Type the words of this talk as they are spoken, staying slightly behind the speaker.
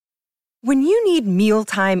When you need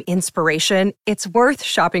mealtime inspiration, it's worth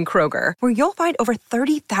shopping Kroger, where you'll find over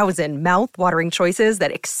 30,000 mouth-watering choices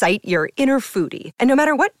that excite your inner foodie. And no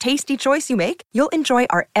matter what tasty choice you make, you'll enjoy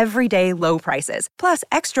our everyday low prices, plus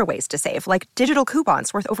extra ways to save, like digital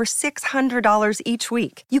coupons worth over $600 each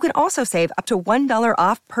week. You can also save up to $1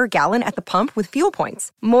 off per gallon at the pump with fuel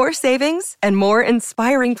points. More savings and more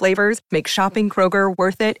inspiring flavors make shopping Kroger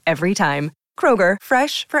worth it every time. Kroger,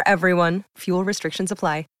 fresh for everyone. Fuel restrictions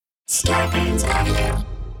apply. Starbane's Avenue.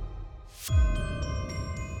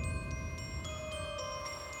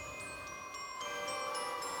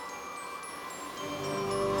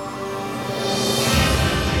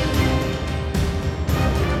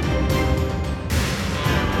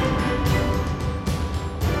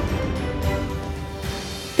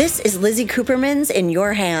 This is Lizzie Cooperman's In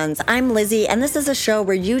Your Hands. I'm Lizzie, and this is a show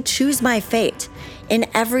where you choose my fate. In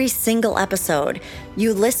every single episode,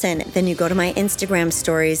 you listen, then you go to my Instagram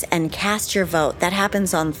stories and cast your vote. That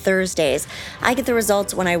happens on Thursdays. I get the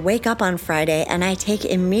results when I wake up on Friday, and I take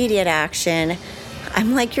immediate action.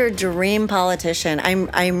 I'm like your dream politician.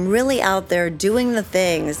 I'm really out there doing the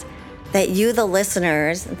things that you, the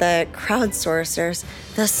listeners, the crowdsourcers,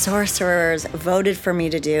 the sorcerers, voted for me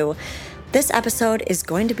to do. This episode is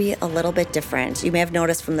going to be a little bit different. You may have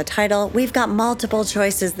noticed from the title, we've got multiple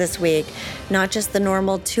choices this week, not just the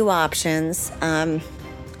normal 2 options.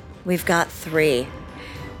 We've got 3,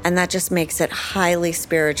 and that just makes it highly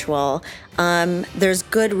spiritual. There's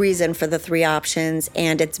good reason for the 3 options,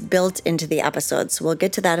 and it's built into the episode, so we'll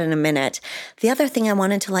get to that in a minute. The other thing I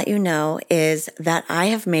wanted to let you know is that I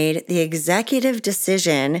have made the executive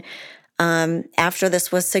decision, after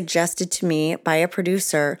this was suggested to me by a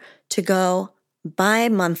producer, to go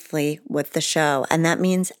bi-monthly with the show, and that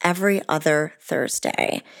means every other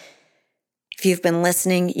Thursday. If you've been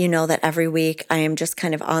listening, you know that every week I am just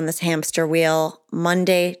kind of on this hamster wheel.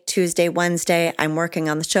 Monday, Tuesday, Wednesday, I'm working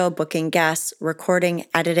on the show, booking guests, recording,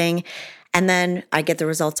 editing, and then I get the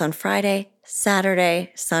results on Friday,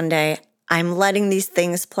 Saturday, Sunday. I'm letting these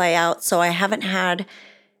things play out, so I haven't had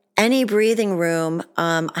any breathing room.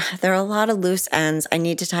 There are a lot of loose ends I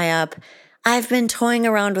need to tie up. I've been toying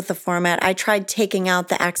around with the format. I tried taking out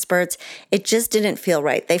the experts. It just didn't feel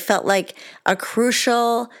right. They felt like a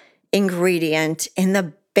crucial ingredient in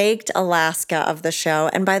the baked Alaska of the show.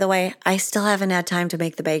 And by the way, I still haven't had time to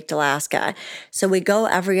make the baked Alaska. So we go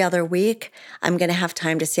every other week. I'm going to have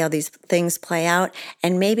time to see how these things play out.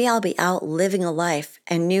 And maybe I'll be out living a life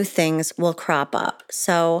and new things will crop up.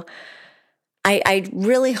 So I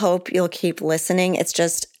really hope you'll keep listening. It's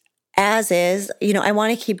just, as is, I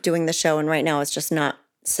want to keep doing the show, and right now it's just not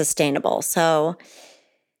sustainable. So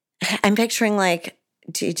I'm picturing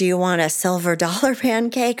do you want a silver dollar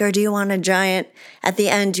pancake, or do you want a giant, at the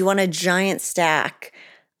end, do you want a giant stack?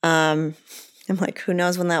 I'm like, who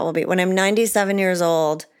knows when that will be? When I'm 97 years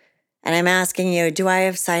old and I'm asking you, do I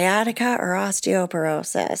have sciatica or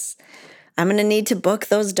osteoporosis? I'm going to need to book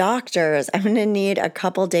those doctors. I'm going to need a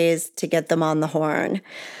couple days to get them on the horn.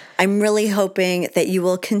 I'm really hoping that you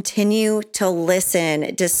will continue to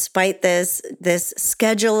listen despite this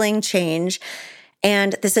scheduling change.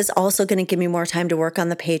 And this is also going to give me more time to work on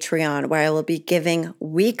the Patreon, where I will be giving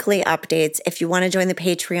weekly updates. If you want to join the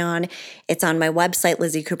Patreon, it's on my website,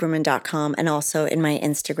 LizzieCooperman.com, and also in my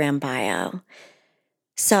Instagram bio.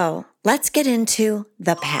 So let's get into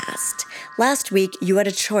the past. Last week, you had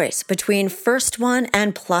a choice between First One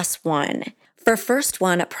and Plus One. For First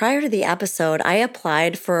One, prior to the episode, I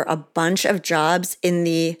applied for a bunch of jobs in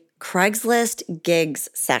the Craigslist gigs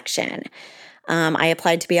section. I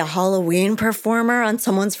applied to be a Halloween performer on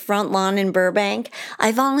someone's front lawn in Burbank.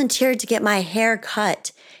 I volunteered to get my hair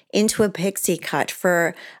cut into a pixie cut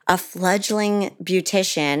for a fledgling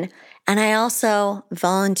beautician. And I also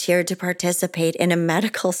volunteered to participate in a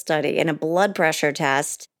medical study, in a blood pressure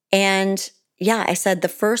test. And yeah, I said the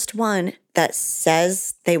first one that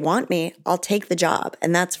says they want me, I'll take the job.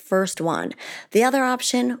 And that's First One. The other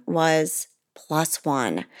option was Plus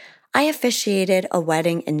One. I officiated a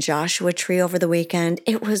wedding in Joshua Tree over the weekend.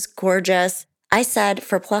 It was gorgeous. I said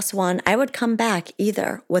for Plus One, I would come back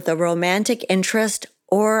either with a romantic interest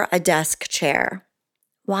or a desk chair.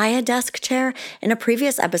 Why a desk chair? In a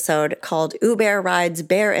previous episode called Uber Rides,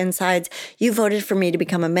 Bare Insides, you voted for me to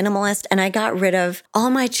become a minimalist, and I got rid of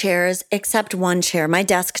all my chairs except one chair, my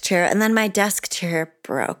desk chair, and then my desk chair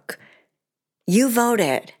broke. You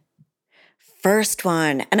voted. First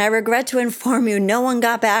One, and I regret to inform you, no one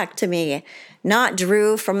got back to me. Not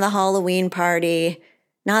Drew from the Halloween party,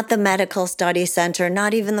 not the medical study center,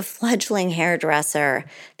 not even the fledgling hairdresser.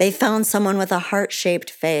 They found someone with a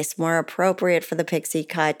heart-shaped face, more appropriate for the pixie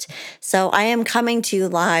cut. So I am coming to you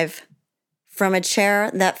live from a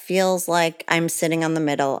chair that feels like I'm sitting on the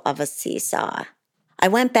middle of a seesaw. I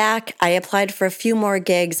went back, I applied for a few more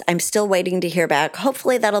gigs. I'm still waiting to hear back.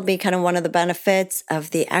 Hopefully that'll be kind of one of the benefits of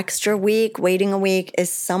the extra week. Waiting a week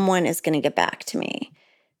is someone is going to get back to me.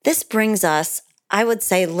 This brings us, I would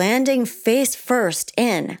say, landing face first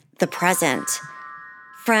in the present.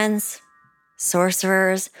 Friends,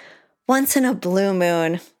 sorcerers, once in a blue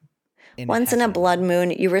moon, once in a blood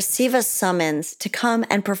moon, you receive a summons to come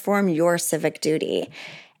and perform your civic duty.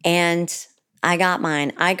 And I got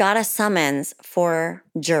mine. I got a summons for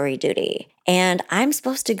jury duty. And I'm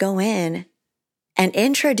supposed to go in and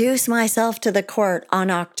introduce myself to the court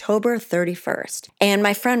on October 31st. And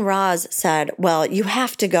my friend Roz said, well, you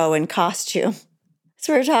have to go in costume.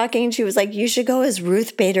 So we're talking. She was like, you should go as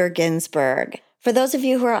Ruth Bader Ginsburg. For those of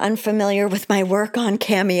you who are unfamiliar with my work on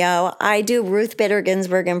Cameo, I do Ruth Bader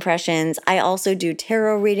Ginsburg impressions. I also do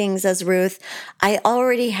tarot readings as Ruth. I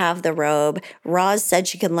already have the robe. Roz said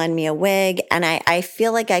she could lend me a wig, and I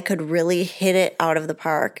feel like I could really hit it out of the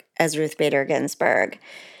park as Ruth Bader Ginsburg.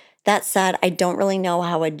 That said, I don't really know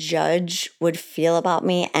how a judge would feel about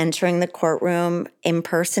me entering the courtroom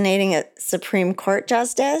impersonating a Supreme Court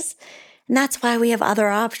justice, and that's why we have other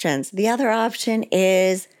options. The other option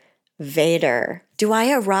is VADER. Do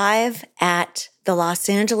I arrive at the Los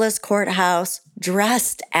Angeles courthouse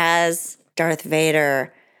dressed as Darth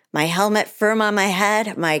Vader, my helmet firm on my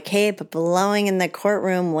head, my cape blowing in the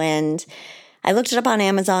courtroom wind? I looked it up on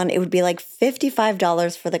Amazon. It would be like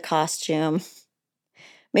 $55 for the costume.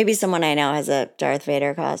 Maybe someone I know has a Darth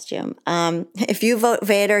Vader costume. If you vote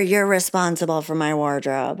Vader, you're responsible for my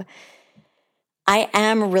wardrobe. I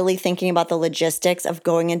am really thinking about the logistics of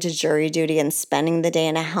going into jury duty and spending the day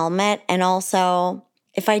in a helmet. And also,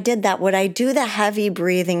 if I did that, would I do the heavy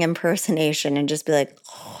breathing impersonation and just be like,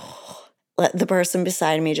 oh, let the person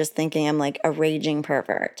beside me just thinking I'm like a raging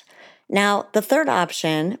pervert? Now, the third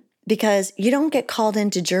option, because you don't get called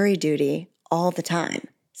into jury duty all the time.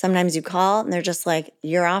 Sometimes you call and they're just like,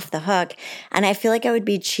 you're off the hook. And I feel like I would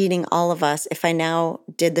be cheating all of us if I now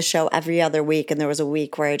did the show every other week and there was a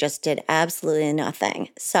week where I just did absolutely nothing.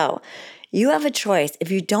 So you have a choice if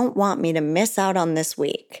you don't want me to miss out on this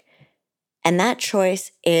week. And that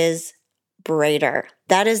choice is BRAIDER.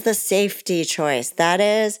 That is the safety choice. That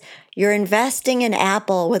is, you're investing in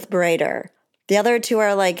Apple with BRAIDER. The other two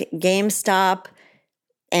are like GameStop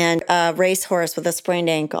and a racehorse with a sprained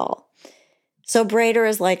ankle. So BRAIDER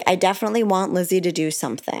is like, I definitely want Lizzie to do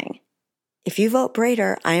something. If you vote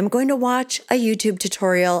BRAIDER, I am going to watch a YouTube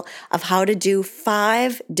tutorial of how to do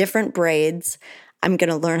 5 different braids. I'm going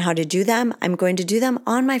to learn how to do them. I'm going to do them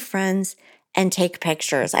on my friends and take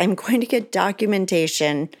pictures. I'm going to get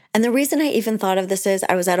documentation. And the reason I even thought of this is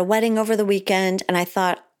I was at a wedding over the weekend and I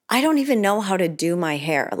thought, I don't even know how to do my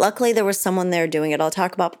hair. Luckily, there was someone there doing it. I'll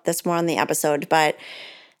talk about this more on the episode, but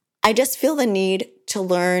I just feel the need to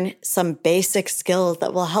learn some basic skills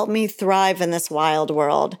that will help me thrive in this wild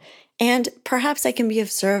world. And perhaps I can be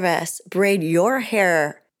of service, braid your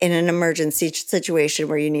hair in an emergency situation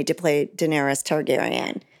where you need to play Daenerys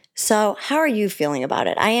Targaryen. So how are you feeling about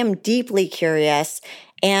it? I am deeply curious,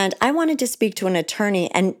 and I wanted to speak to an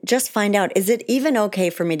attorney and just find out, is it even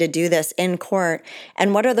okay for me to do this in court?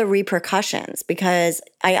 And what are the repercussions? Because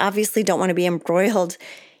I obviously don't want to be embroiled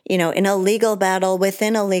in a legal battle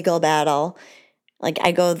within a legal battle. Like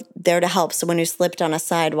I go there to help someone who slipped on a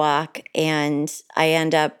sidewalk and I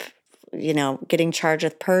end up, getting charged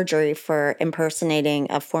with perjury for impersonating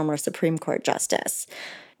a former Supreme Court justice.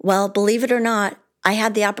 Well, believe it or not, I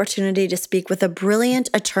had the opportunity to speak with a brilliant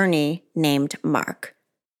attorney named Mark.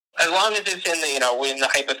 As long as it's in the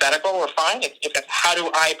hypothetical, we're fine. If it's how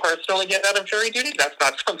do I personally get out of jury duty, that's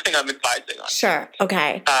not something I'm advising on. Sure.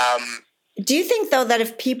 Okay. Do you think, though, that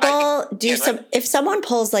if people if someone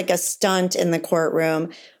pulls like a stunt in the courtroom,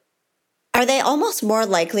 are they almost more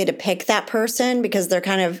likely to pick that person because they're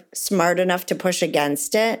kind of smart enough to push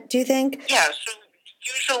against it, do you think? Yeah, so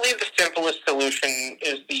usually the simplest solution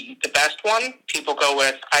is the best one. People go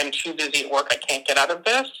with, I'm too busy at work, I can't get out of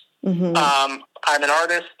this. Mm-hmm. I'm an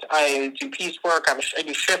artist, I do piecework, I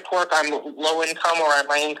do shift work, I'm low income or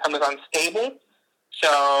my income is unstable.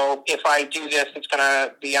 So if I do this, it's going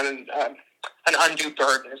to be an undue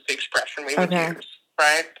burden is the expression we would use,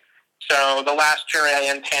 right? So the last jury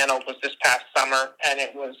I impaneled was this past summer, and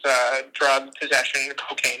it was drug possession,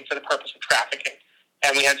 cocaine for the purpose of trafficking.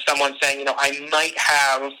 And we had someone saying, I might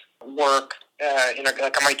have work,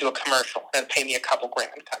 I might do a commercial and pay me a couple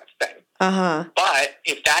grand kind of thing. Uh-huh. But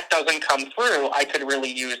if that doesn't come through, I could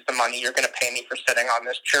really use the money you're going to pay me for sitting on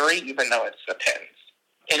this jury, even though it's the pins.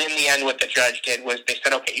 And in the end, what the judge did was they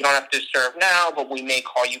said, okay, you don't have to serve now, but we may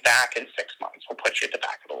call you back in 6 months. We'll put you at the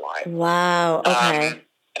back of the line. Wow, okay.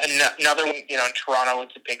 Another one, in Toronto,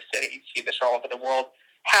 it's a big city. You see this all over the world.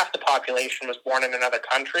 Half the population was born in another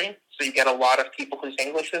country, so you get a lot of people whose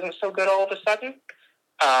English isn't so good all of a sudden.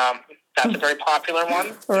 That's a very popular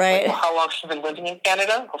one. Right. Well, how long have you been living in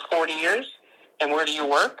Canada? 40 years. And where do you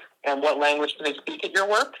work? And what language do they speak at your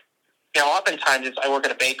work? Oftentimes I work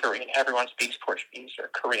at a bakery and everyone speaks Portuguese or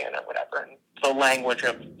Korean or whatever. And the language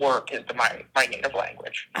of work is my native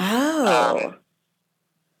language. Oh.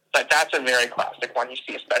 But that's a very classic one you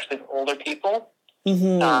see, especially with older people.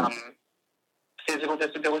 Mm-hmm. Physical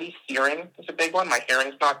disabilities, hearing is a big one. My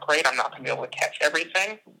hearing's not great. I'm not going to be able to catch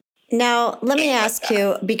everything. Now, let me ask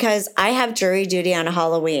you, because I have jury duty on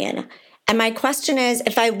Halloween, and my question is,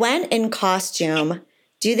 if I went in costume,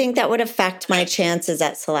 do you think that would affect my chances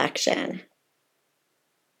at selection?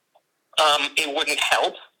 It wouldn't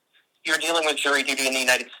help. You're dealing with jury duty in the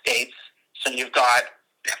United States, so you've got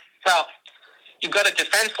a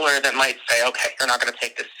defense lawyer that might say, okay, you're not going to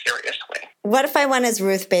take this seriously. What if I went as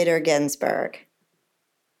Ruth Bader Ginsburg?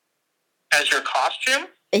 As your costume?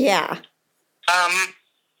 Yeah.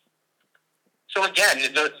 So again,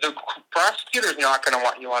 the prosecutor's not going to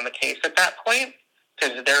want you on the case at that point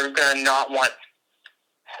because they're going to not want.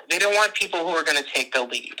 They don't want people who are going to take the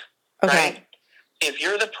lead. Okay. Right? If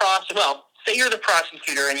you're the say you're the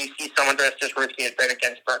prosecutor and you see someone dressed as Ruth Bader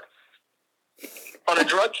Ginsburg. On a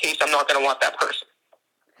drug case, I'm not going to want that person.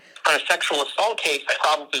 On a sexual assault case, I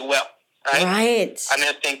probably will. Right? I'm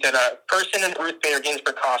going to think that a person in the Ruth Bader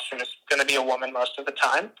Ginsburg costume is going to be a woman most of the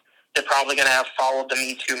time. They're probably going to have followed the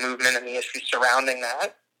Me Too movement and the issues surrounding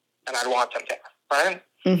that, and I'd want them to, right?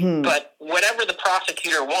 Mm-hmm. But whatever the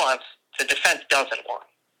prosecutor wants, the defense doesn't want,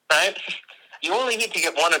 right? You only need to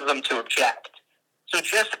get one of them to object. So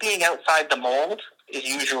just being outside the mold is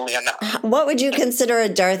usually enough. What would you consider a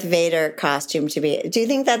Darth Vader costume to be? Do you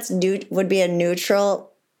think would be a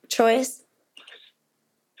neutral choice?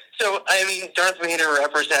 So, Darth Vader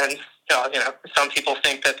represents, some people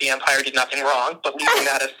think that the Empire did nothing wrong, but leaving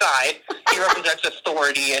that aside, he represents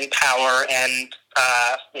authority and power and,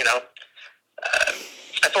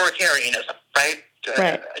 authoritarianism, right?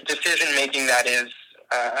 Decision-making that is,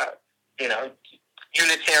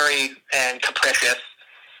 unitary and capricious.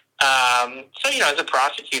 As a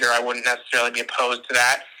prosecutor, I wouldn't necessarily be opposed to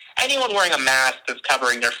that. Anyone wearing a mask that's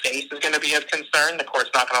covering their face is going to be of concern. The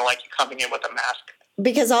court's not going to like you coming in with a mask.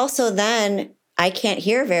 Because also then I can't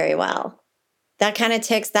hear very well. That kind of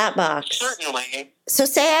ticks that box. Certainly. So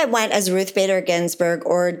say I went as Ruth Bader Ginsburg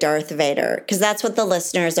or Darth Vader, because that's what the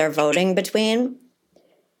listeners are voting between.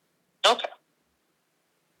 Okay.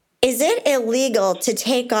 Is it illegal to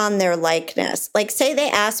take on their likeness? Like, say they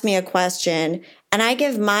ask me a question and I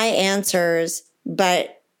give my answers,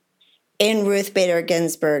 but in Ruth Bader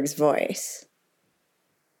Ginsburg's voice.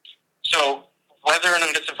 So whether or not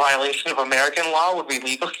it's a violation of American law would be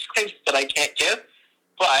legal advice that I can't give,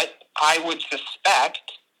 but I would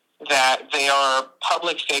suspect that they are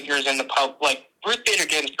public figures in the like Ruth Bader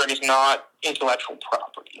Ginsburg is not intellectual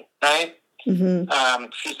property, right? Mm-hmm.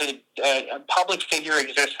 She's a public figure,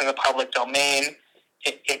 exists in the public domain.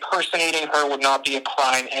 Impersonating her would not be a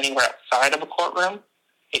crime anywhere outside of a courtroom.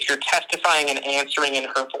 If you're testifying and answering in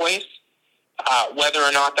her voice, whether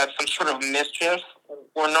or not that's some sort of mischief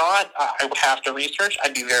or not, I would have to research.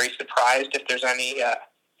 I'd be very surprised if there's any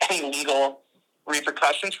legal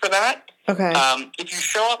repercussions for that. Okay. If you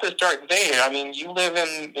show up as Darth Vader, you live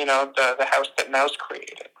in, the house that Mouse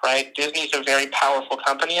created, right? Disney's a very powerful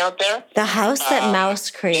company out there. The house that Mouse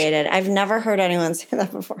created. I've never heard anyone say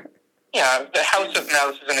that before. Yeah, the House of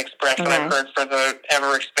Mouse is an expression I've heard for the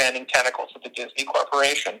ever-expanding tentacles of the Disney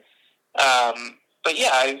Corporation. But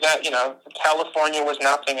yeah, California was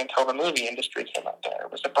nothing until the movie industry came up there.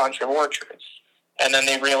 It was a bunch of orchards. And then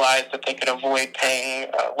they realized that they could avoid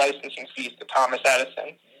paying licensing fees to Thomas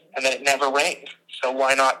Edison, and then it never rained. So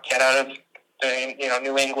why not get out of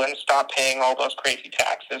New England, stop paying all those crazy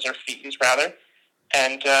taxes or fees, rather,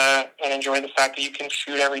 and enjoy the fact that you can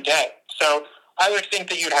shoot every day. So I would think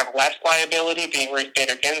that you'd have less liability being Ruth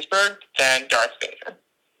Bader Ginsburg than Darth Vader.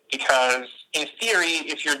 Because in theory,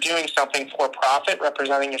 if you're doing something for profit,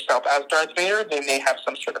 representing yourself as Darth Vader, they may have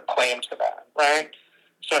some sort of claim to that, right?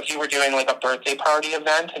 So if you were doing like a birthday party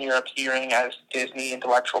event and you're appearing as Disney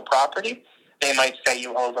intellectual property, they might say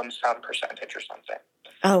you owe them some percentage or something.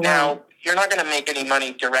 Oh, wow. Now, you're not going to make any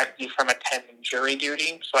money directly from attending jury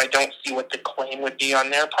duty, so I don't see what the claim would be on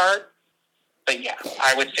their part. But yeah,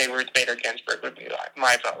 I would say Ruth Bader Ginsburg would be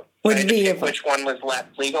my vote. Which one was less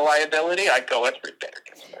legal liability, I'd go with Ruth Bader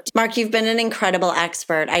Ginsburg. Mark, you've been an incredible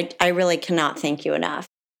expert. I really cannot thank you enough.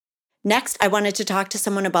 Next, I wanted to talk to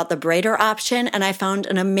someone about the braider option, and I found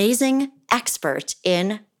an amazing expert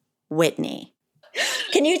in Whitney.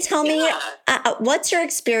 Can you tell me, what's your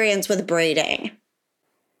experience with braiding?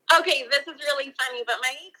 Okay, this is really funny, but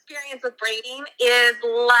my experience with braiding is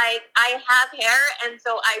like I have hair, and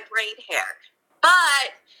so I braid hair.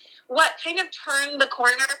 But what kind of turned the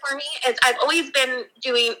corner for me is I've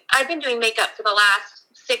been doing makeup for the last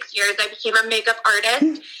 6 years. I became a makeup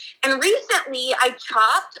artist. And recently I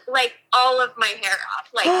chopped like all of my hair off,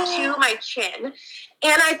 like to my chin. And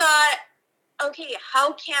I thought, okay,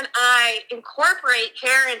 how can I incorporate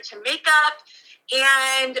hair into makeup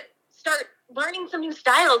and start learning some new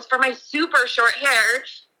styles for my super short hair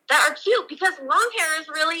that are cute? Because long hair is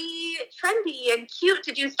really trendy and cute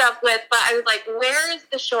to do stuff with. But I was like, where's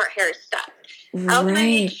the short hair stuff? How can I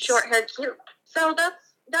make short hair cute? So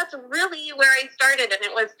that's really where I started. And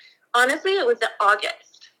it was in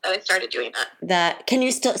August that I started doing that.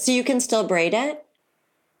 So you can still braid it?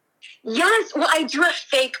 Yes. Well, I do a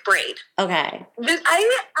fake braid. Okay.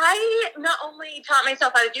 I not only taught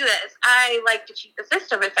myself how to do this, I like to cheat the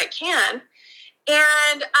system if I can.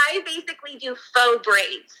 And I basically do faux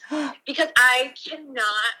braids because I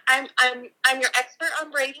cannot, I'm your expert on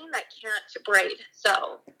braiding that can't braid.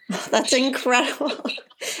 So that's incredible.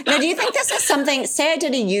 Now, do you think this is something, say I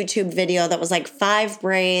did a YouTube video that was like 5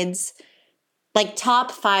 braids, like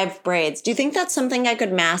top 5 braids. Do you think that's something I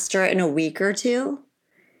could master in a week or two?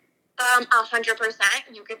 100%.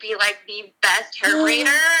 You could be like the best hair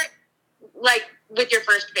braider, like with your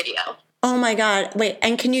first video. Oh my God. Wait,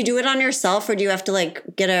 and can you do it on yourself, or do you have to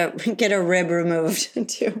like get a rib removed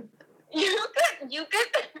too? You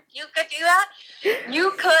could do that.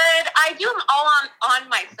 You could, I do them all on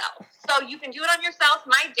myself. So you can do it on yourself.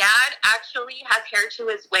 My dad actually has hair to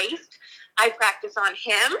his waist. I practice on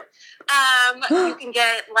him. You can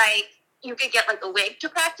get like a wig to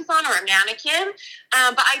practice on or a mannequin.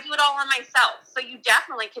 But I do it all on myself. So you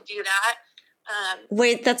definitely could do that.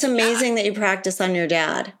 Wait, that's amazing that you practice on your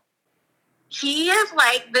dad. He is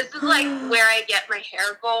like, this is like where I get my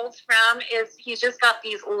hair goals from, is he's just got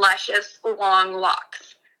these luscious long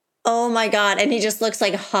locks. Oh my God. And he just looks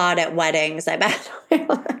like hot at weddings, I bet. We're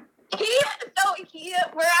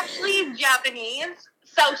actually Japanese.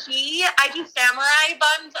 So I do samurai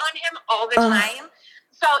buns on him all the time.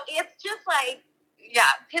 So it's just like,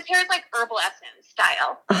 his hair is like herbal essence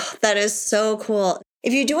style. Oh, that is so cool.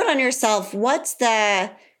 If you do it on yourself, what's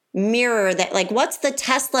the mirror what's the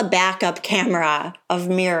Tesla backup camera of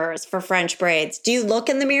mirrors for French braids? Do you look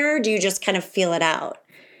in the mirror, or do you just kind of feel it out?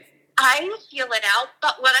 I feel it out,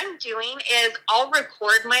 but what I'm doing is I'll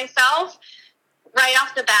record myself right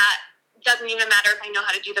off the bat. Doesn't even matter if I know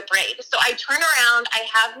how to do the braid. So I turn around, I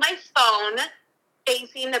have my phone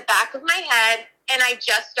facing the back of my head, and I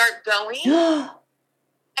just start going.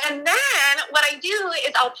 And then what I do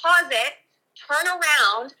is I'll pause it, turn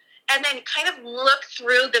around, and then kind of look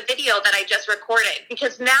through the video that I just recorded,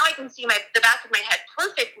 because now I can see the back of my head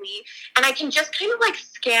perfectly, and I can just kind of like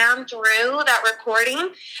scan through that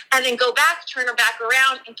recording and then go back, turn it back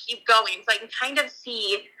around, and keep going. So I can kind of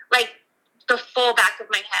see like the full back of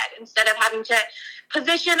my head instead of having to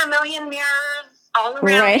position a million mirrors all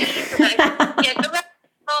around me so that I can get the right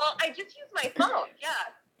angle. I just use my phone,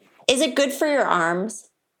 Is it good for your arms?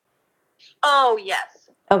 Oh, yes.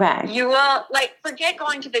 Okay. You will, forget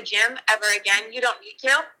going to the gym ever again. You don't need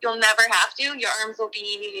to. You'll never have to. Your arms will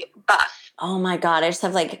be buff. Oh my God. I just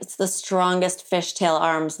have it's the strongest fishtail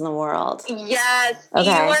arms in the world. Yes. Okay.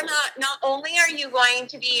 You are not only are you going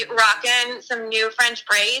to be rocking some new French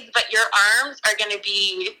braids, but your arms are going to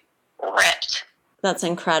be ripped. That's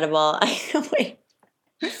incredible. I can't wait.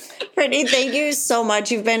 Brittany, thank you so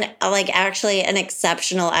much. You've been actually an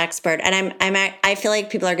exceptional expert, and I feel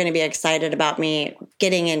like people are going to be excited about me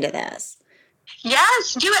getting into this.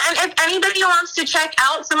 Yes, do it. And if anybody wants to check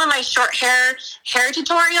out some of my short hair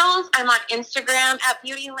tutorials, I'm on Instagram at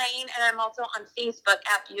Beauty Lane, and I'm also on Facebook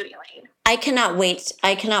at Beauty Lane. I cannot wait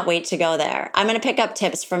to go there. I'm going to pick up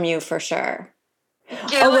tips from you for sure.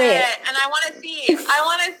 Do it. And I want to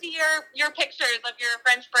see your pictures of your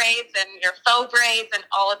French braids and your faux braids and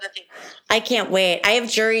all of the things. I can't wait. I have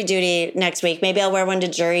jury duty next week. Maybe I'll wear one to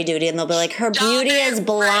jury duty, and they'll be like, her beauty is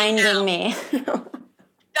blinding me. Stop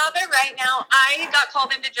it right now. I got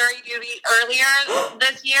called into jury duty earlier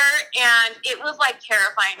this year, and it was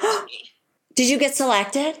terrifying to me. Did you get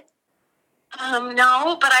selected?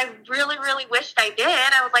 No, but I really, really wished I did.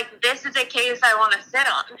 I was like, this is a case I want to sit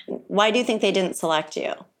on. Why do you think they didn't select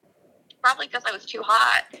you? Probably because I was too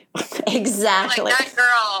hot. Exactly. That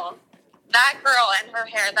girl. that girl and her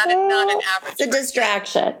hair, that is not an average It's a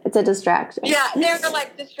distraction. It's a distraction. Yeah, they're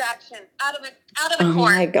like distraction. Out of the Oh court.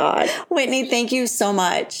 my God. Whitney, thank you so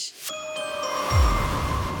much.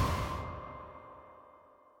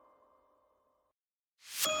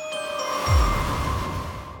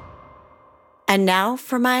 And now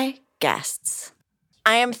for my guests.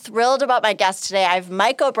 I am thrilled about my guests today. I have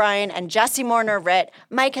Mike O'Brien and Jessy Morner-Ritt.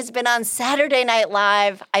 Mike has been on Saturday Night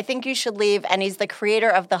Live, I Think You Should Leave, and he's the creator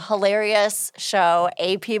of the hilarious show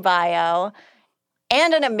AP Bio,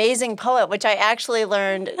 and an amazing poet, which I actually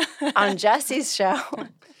learned on Jessy's show.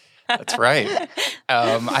 That's right.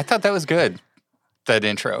 I thought that was good, that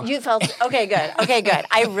intro. You felt, okay, good.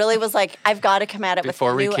 I really was like, I've got to come at it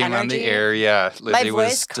Before with new we came energy. on the air, yeah, Lizzie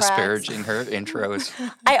voice was cracks. disparaging her intros.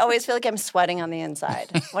 I always feel like I'm sweating on the inside.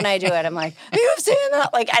 When I do it, I'm like, you've seen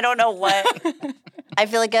that? Like, I don't know what. I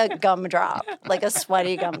feel like a gumdrop, like a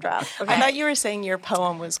sweaty gumdrop. Okay. I thought you were saying your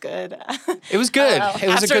poem was good. It was good. It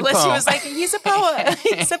was After a good Lizzie poem. was like, he's a poet.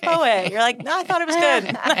 He's a poet. You're like, no, I thought it was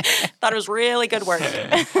good. Thought it was really good work.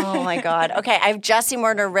 Oh, my God. Okay, I have Jessy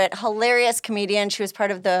Morner-Ritt, hilarious comedian. She was part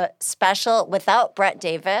of the special Without Brett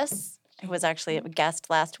Davis, who was actually a guest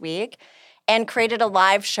last week, and created a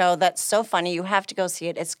live show that's so funny. You have to go see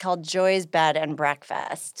it. It's called Joy's Bed and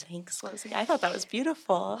Breakfast. Thanks, Lizzie. I thought that was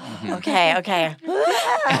beautiful. Okay.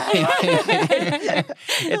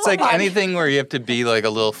 It's like anything where you have to be like a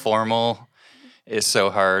little formal is so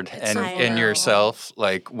hard. And I in know. yourself,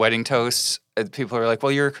 like wedding toasts, people are like,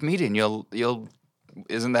 well, you're a comedian. You'll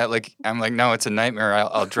isn't that like, I'm like, no, it's a nightmare.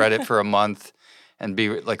 I'll dread it for a month and be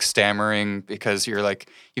like stammering because you're like,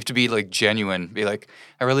 you have to be like genuine. Be like,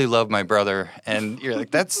 I really love my brother. And you're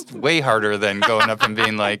like, that's way harder than going up and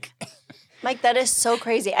being like. Mike, that is so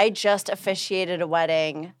crazy. I just officiated a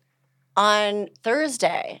wedding on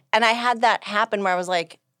Thursday, and I had that happen where I was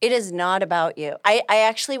like, it is not about you. I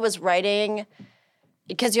actually was writing,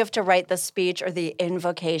 because you have to write the speech or the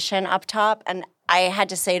invocation up top, and I had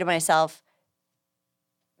to say to myself,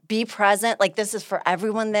 be present. Like, this is for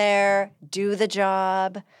everyone there. Do the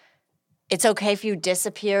job. It's okay if you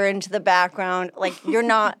disappear into the background. Like, you're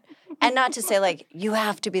not, and not to say, like, you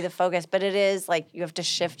have to be the focus, but it is, like, you have to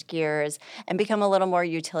shift gears and become a little more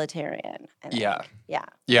utilitarian. Yeah. Yeah.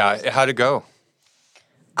 Yeah. How'd it go?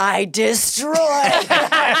 I destroyed.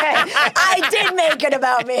 I did make it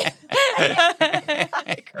about me.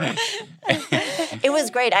 It was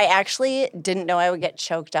great. I actually didn't know I would get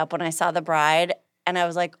choked up when I saw the bride. And I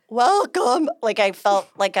was like, welcome. Like, I felt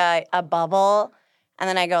like a bubble. And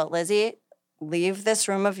then I go, Lizzie, leave this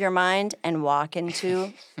room of your mind and walk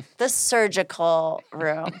into the surgical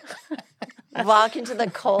room. Walk into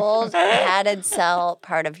the cold, padded cell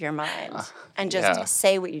part of your mind and just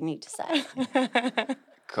say what you need to say.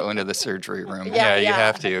 Go into the surgery room. Yeah, You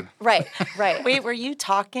have to. Right. Wait, were you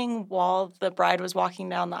talking while the bride was walking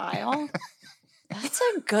down the aisle? That's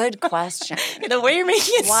a good question. The way you're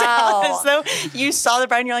making it Wow. sound as though you saw the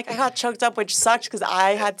bride and you're like, I got choked up, which sucked because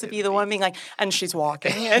I had to be the one being like, and she's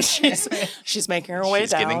walking and she's making her way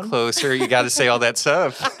She's down. getting closer. You got to say all that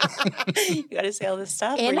stuff. You got to say all this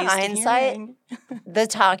stuff. In We're used to hindsight, hearing. the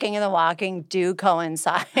talking and the walking do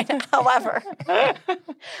coincide. However,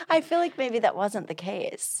 I feel like maybe that wasn't the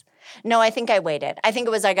case. No, I think I waited. I think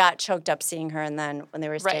it was I got choked up seeing her, and then when they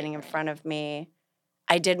were standing in front of me,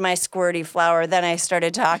 I did my squirty flower, then I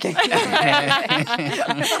started talking.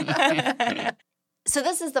 So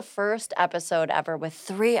this is the first episode ever with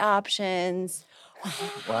 3 options.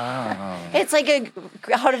 Wow. It's like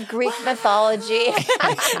out of Greek mythology.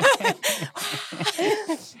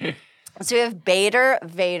 So we have BADER,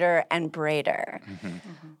 VADER, and BRAIDER. Mm-hmm.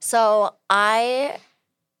 So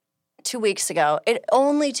 2 weeks ago,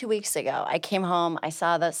 only 2 weeks ago, I came home, I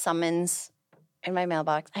saw the summons in my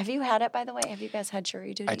mailbox. Have you had it, by the way? Have you guys had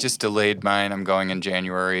jury duty? I just delayed mine. I'm going in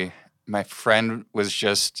January. My friend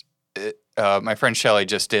my friend Shelly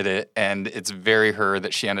just did it, and it's very her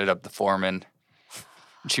that she ended up the foreman.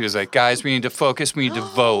 She was like, guys, we need to focus. We need to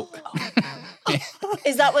vote.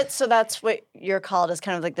 Is that what, so that's what you're called, as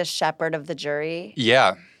kind of like the shepherd of the jury?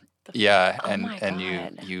 Yeah. Yeah. Oh my And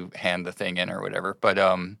God. you hand the thing in or whatever. But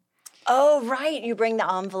Oh, right. You bring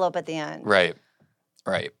the envelope at the end. Right.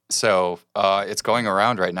 So it's going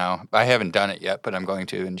around right now. I haven't done it yet, but I'm going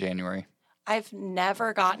to in January. I've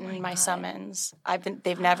never gotten my summons.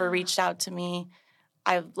 They've never reached out to me.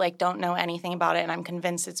 I don't know anything about it, and I'm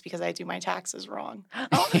convinced it's because I do my taxes wrong.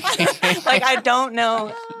 I don't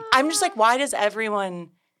know. I'm just like, why does everyone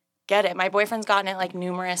get it? My boyfriend's gotten it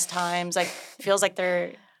numerous times. Feels like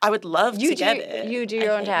I would love to get it. You do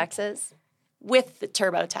your own taxes? with the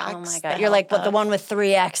TurboTax. Oh my God. You're like, but the one with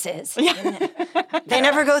 3 X's. They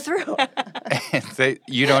never go through.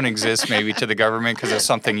 You don't exist maybe to the government because of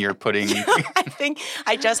something you're putting. I think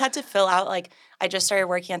I just had to fill out, like, I just started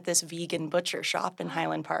working at this vegan butcher shop in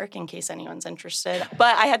Highland Park, in case anyone's interested.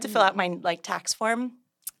 But I had to fill out my, like, tax form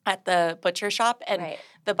at the butcher shop, and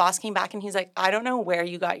the boss came back and he's like, I don't know where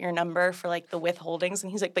you got your number for, like, the withholdings.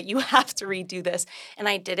 And he's like, but you have to redo this. And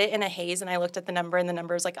I did it in a haze, and I looked at the number, and the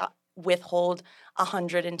number was like, withhold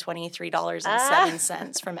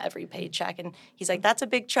 $123.07 from every paycheck. And he's like, that's a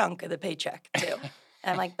big chunk of the paycheck, too.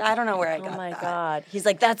 And I'm like, I don't know where I got that. Oh, my God. He's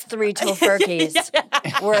like, that's 3 tofurkeys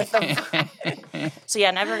worth of... So, yeah,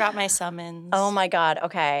 never got my summons. Oh, my God.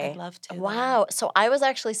 Okay. I'd love to. Wow. So I was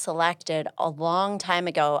actually selected a long time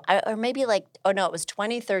ago, or maybe like, it was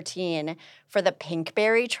 2013 for the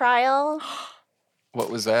Pinkberry trial. What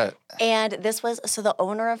was that? And this was, so the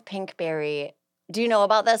owner of Pinkberry, do you know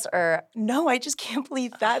about this or? No, I just can't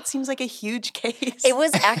believe that. Seems like a huge case. It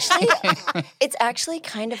was actually, it's actually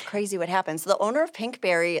kind of crazy what happened. So the owner of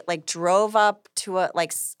Pinkberry like drove up to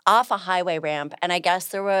off a highway ramp, and I guess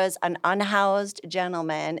there was an unhoused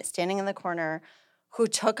gentleman standing in the corner who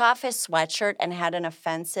took off his sweatshirt and had an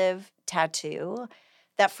offensive tattoo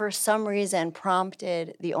that for some reason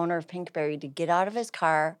prompted the owner of Pinkberry to get out of his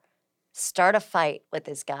car, start a fight with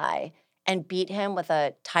this guy, and beat him with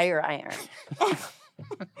a tire iron.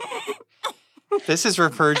 This is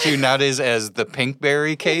referred to nowadays as the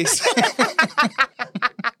Pinkberry case.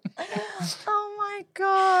 Oh, my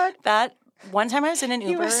God. That one time I was in an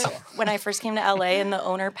Uber when I first came to LA, and the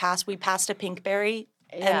owner we passed a Pinkberry.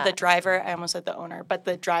 And the driver, I almost said the owner, but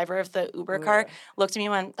the driver of the Uber car looked at me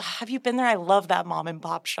and went, have you been there? I love that mom and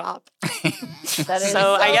pop shop. That is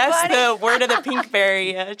so I guess funny. the word of the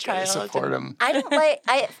Pinkberry trial. Support him. I don't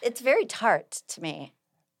it's very tart to me.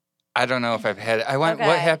 I don't know if I've had it. What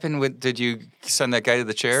happened with, did you send that guy to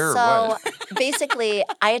the chair or what? So basically,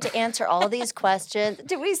 I had to answer all these questions.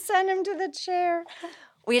 Did we send him to the chair?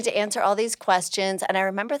 We had to answer all these questions, and I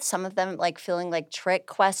remember some of them like feeling like trick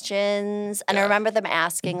questions. And I remember them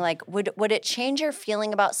asking like, would it change your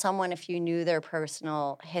feeling about someone if you knew their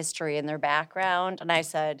personal history and their background? And I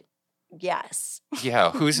said, yes.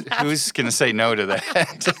 Yeah, who's going to say no to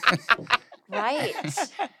that? Right.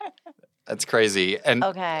 That's crazy.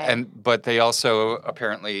 But they also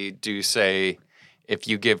apparently do say if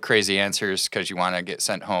you give crazy answers because you want to get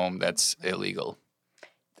sent home, that's illegal.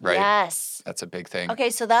 Right? Yes. That's a big thing. Okay,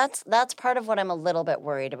 so that's part of what I'm a little bit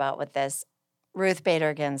worried about with this Ruth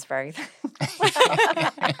Bader Ginsburg.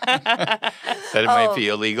 That it might be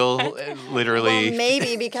illegal, literally. Well,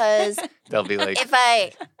 maybe because they'll be like, if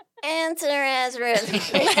I answer as Ruth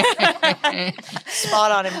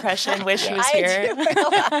Spot on impression. Wish she was here.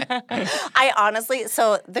 I honestly,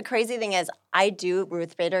 so the crazy thing is I do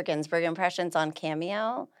Ruth Bader Ginsburg impressions on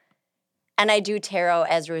Cameo, and I do tarot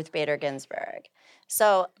as Ruth Bader Ginsburg.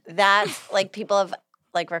 So that's, like, people have,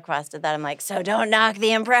 like, requested that. I'm like, so don't knock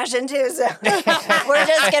the impression too soon. We're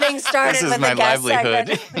just getting started with the guest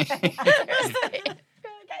livelihood. segment.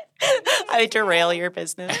 I derail your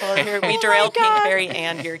business while here. We derail Pinkberry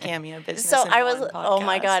and your Cameo business. So in I was, one oh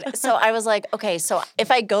my podcast. God. So I was like, okay, so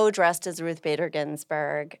if I go dressed as Ruth Bader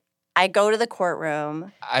Ginsburg, I go to the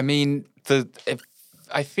courtroom. I mean,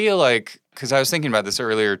 I feel like, because I was thinking about this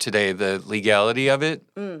earlier today, the legality of it.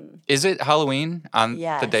 Is it Halloween on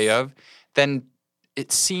the day of? Then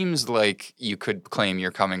it seems like you could claim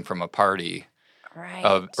you're coming from a party. Right.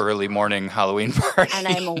 Of early morning Halloween party. And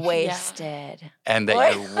I'm wasted. And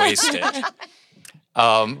that you're wasted.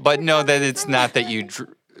 But no, that it's not that you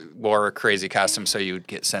wore a crazy costume so you'd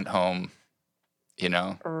get sent home, you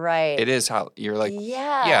know? Right. It is how you're like,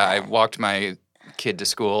 yeah, I walked my kid to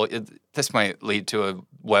school. This might lead to a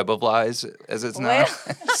web of lies, as it's known.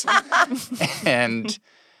 And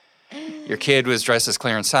your kid was dressed as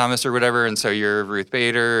Clarence Thomas or whatever, and so you're Ruth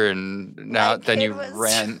Bader, and now then you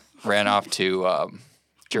ran off to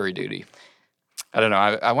jury duty. I don't know.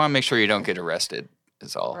 I want to make sure you don't get arrested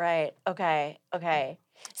is all. Right. Okay.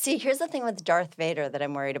 See, here's the thing with Darth Vader that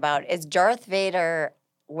I'm worried about is Darth Vader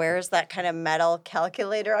wears that kind of metal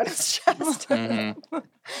calculator on his chest. Mm-hmm.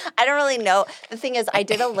 I don't really know. The thing is, I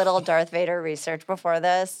did a little Darth Vader research before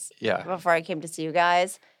this. Yeah. Before I came to see you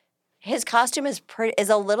guys. His costume is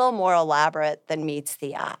a little more elaborate than meets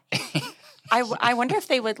the eye. I wonder if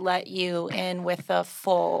they would let you in with a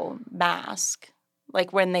full mask,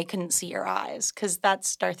 like when they couldn't see your eyes, because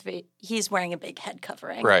that's Darth Vader. He's wearing a big head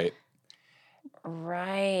covering. Right.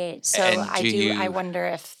 Right. So I wonder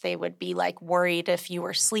if they would be like worried if you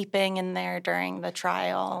were sleeping in there during the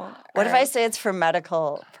trial. What if I say it's for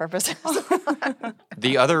medical purposes?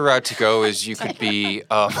 The other route to go is you could be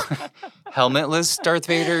helmetless Darth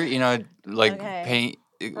Vader, like Okay.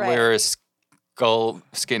 wear a skull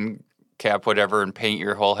skin cap, whatever, and paint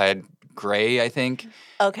your whole head gray, I think.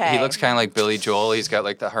 Okay. He looks kind of like Billy Joel. He's got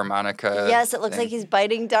like the harmonica. Yes, it looks like he's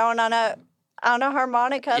biting down on a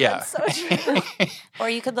harmonica. Yeah. That's so true. Or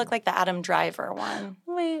you could look like the Adam Driver one.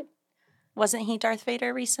 Wait. Wasn't he Darth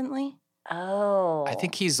Vader recently? Oh. I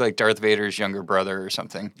think he's like Darth Vader's younger brother or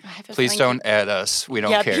something. I have a Please feeling don't add us. We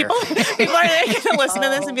don't care. People are going to listen to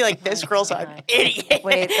this and be like, this girl's an idiot.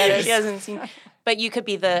 Wait, that is... He hasn't seen... But you could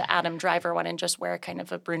be the Adam Driver one and just wear kind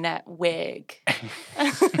of a brunette wig.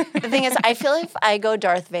 The thing is, I feel if I go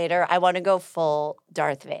Darth Vader, I want to go full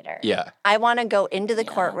Darth Vader. Yeah. I want to go into the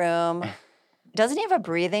courtroom. Doesn't he have a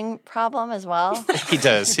breathing problem as well? He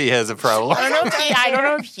does. He has a problem. I don't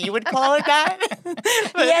know if he would call it that.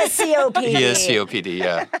 He has COPD. He has COPD,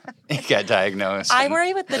 yeah. He got diagnosed. I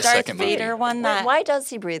worry with the Darth second movie. Vader one that... Wait, why does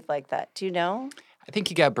he breathe like that? Do you know? I think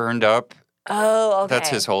he got burned up. Oh, okay. That's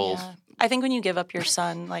his whole... Yeah. I think when you give up your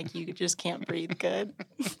son, like, you just can't breathe good.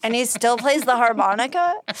 And he still plays the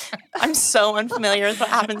harmonica? I'm so unfamiliar with what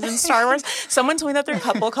happens in Star Wars. Someone told me that their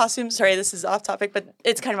couple costume, sorry, this is off topic, but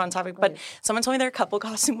it's kind of on topic, but someone told me their couple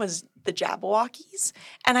costume was the Jabberwockies.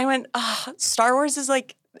 And I went, Star Wars is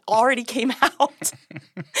like, already came out.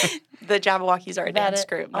 The Jabberwockies are a dance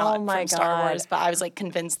group, not from Star Wars, but I was like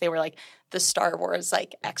convinced they were like the Star Wars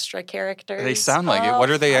like extra characters. They sound like it.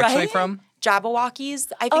 What are they actually from?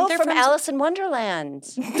 Jabberwockies. I think they're from Alice in Wonderland.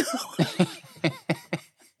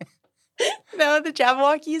 No, the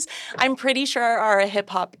Jabberwockies, I'm pretty sure are a hip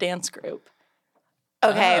hop dance group.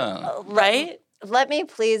 Okay. Right? Let me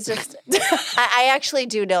please just... I actually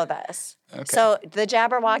do know this. Okay. So the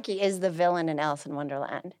Jabberwocky is the villain in Alice in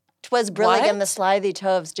Wonderland. 'Twas brillig and the slithy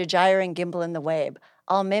toves, to gyre and gimble in the wabe.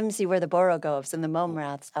 All mimsy were the borogoves, and the mome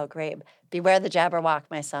raths outgrabe. Beware the Jabberwock,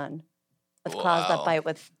 my son, with claws that bite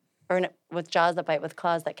with jaws that bite, with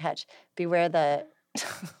claws that catch. Beware the...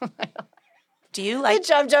 Do you like...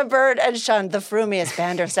 The jump bird and shun, the frumiest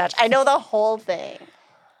bandersnatch. I know the whole thing.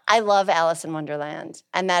 I love Alice in Wonderland,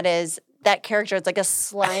 and that character, it's like a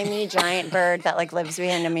slimy giant bird that like lives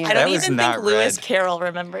behind a mirror. I don't That was even not think Lewis read. Carroll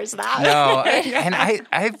remembers that. No, and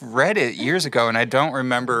I've read it years ago, and I don't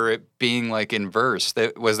remember it being like in verse.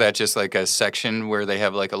 Was that just like a section where they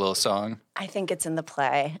have like a little song? I think it's in the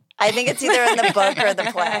play. I think it's either in the book or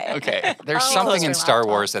the play. Okay, there's something in Star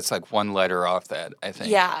Wars that's like one letter off that, I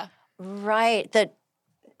think. Yeah. Right. The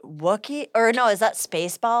Wookiee, or no, is that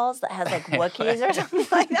Spaceballs that has like Wookiees or something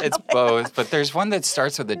like that? It's both, but there's one that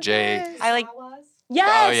starts with a J. I like...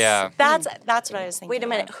 Yes. Oh, yeah. That's what I was thinking. Wait a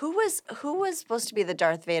minute. of. Who was supposed to be the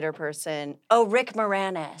Darth Vader person? Oh, Rick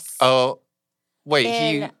Moranis. Oh, wait,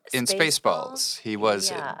 In in Spaceballs, he was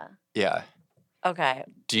it. Yeah. Yeah. Okay.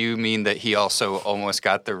 Do you mean that he also almost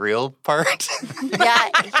got the real part? Yeah,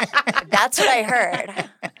 that's what I heard.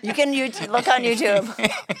 You can look on YouTube,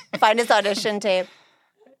 find his audition tape.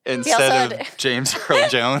 Instead also of James Earl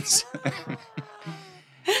Jones?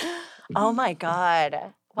 Oh my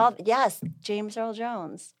God. Well, yes, James Earl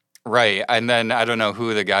Jones. Right. And then I don't know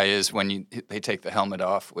who the guy is when they take the helmet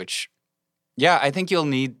off, which, yeah, I think you'll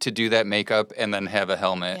need to do that makeup and then have a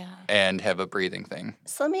helmet and have a breathing thing.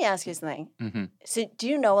 So let me ask you something. Mm-hmm. So do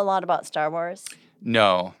you know a lot about Star Wars?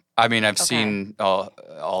 No. I mean, I've seen all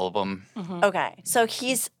of them. Mm-hmm. Okay. So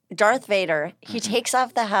he's Darth Vader. He takes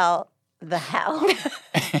off the helmet.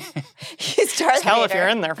 He's Darth Hell, Vader. if you're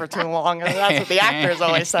in there for too long, that's what the actors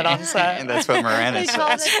always said on set. And that's what Moranis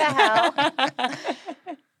Called says. it the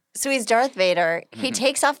hell. So he's Darth Vader. He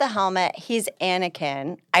takes off the helmet. He's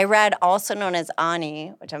Anakin. I read also known as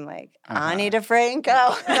Ani, which I'm like, Ani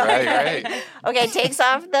DeFranco. Right. Okay, takes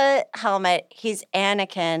off the helmet. He's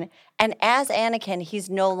Anakin. And as Anakin, he's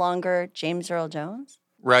no longer James Earl Jones?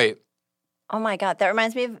 Right. Oh my God. That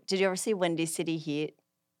reminds me of, did you ever see Windy City Heat?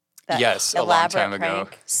 That Yes, a long elaborate time ago.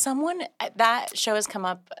 prank? That show has come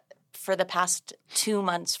up for the past 2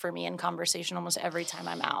 months for me in conversation almost every time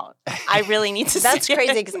I'm out. I really need to That's see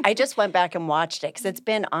crazy it. because I just went back and watched it because it's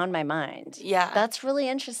been on my mind. Yeah. That's really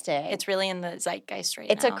interesting. It's really in the zeitgeist right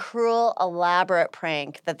It's now. a cruel, elaborate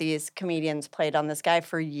prank that these comedians played on this guy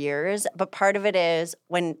for years. But part of it is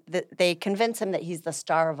when they convince him that he's the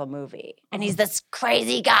star of a movie. And he's this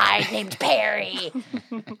crazy guy named Perry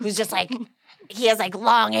who's just like, he has like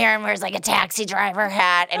long hair and wears like a taxi driver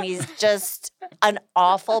hat. And he's just an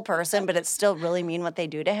awful person, but it's still really mean what they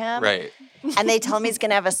do to him. Right. And they tell him he's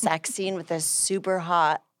going to have a sex scene with this super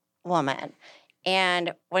hot woman.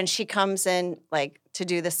 And when she comes in, like, to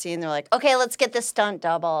do the scene, they're like, okay, let's get this stunt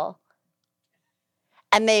double.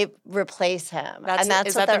 and they replace him. Is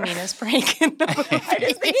that the meanest prank in the movie? I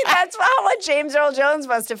just thinking that's what James Earl Jones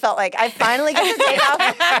must have felt like. I finally get to take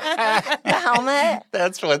off the helmet.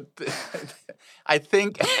 That's what I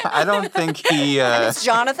think. I don't think he. It's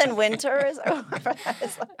Jonathan Winters.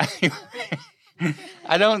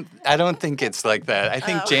 I don't think it's like that. I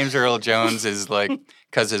think James Earl Jones is like,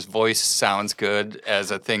 because his voice sounds good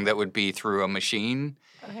as a thing that would be through a machine.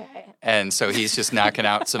 Okay. And so he's just knocking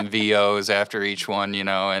out some VOs after each one,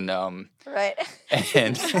 and right.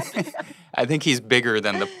 And I think he's bigger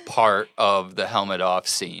than the part of the helmet off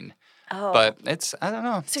scene. Oh. But I don't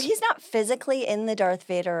know. So he's not physically in the Darth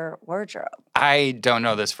Vader wardrobe. I don't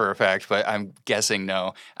know this for a fact, but I'm guessing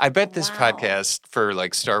no. I bet this podcast for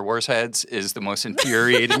like Star Wars heads is the most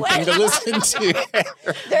infuriating thing to listen to.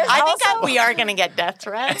 I think we are going to get death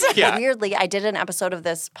threats. Yeah. Weirdly, I did an episode of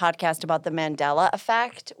this podcast about the Mandela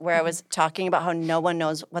effect where I was talking about how no one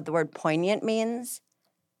knows what the word poignant means.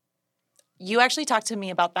 You actually talked to me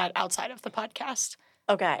about that outside of the podcast.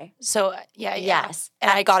 Okay. So, yeah. Yes.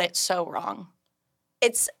 And I got it so wrong.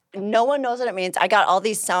 No one knows what it means. I got all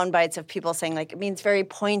these sound bites of people saying, like, it means very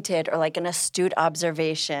pointed or like an astute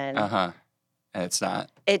observation. Uh-huh. And it's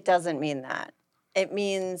not. It doesn't mean that. It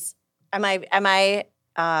means, am I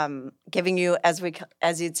giving you, as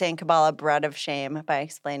you'd say in Kabbalah, bread of shame by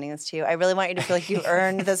explaining this to you? I really want you to feel like you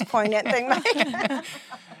earned this poignant thing, Mike.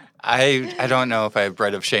 I don't know if I have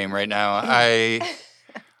bread of shame right now.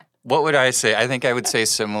 What would I say? I think I would say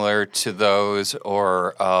similar to those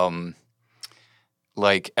or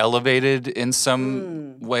like elevated in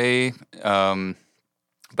some way,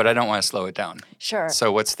 but I don't want to slow it down. Sure.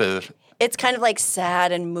 So what's the... It's kind of like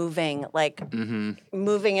sad and moving, like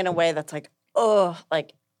moving in a way that's like, oh,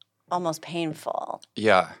 like almost painful.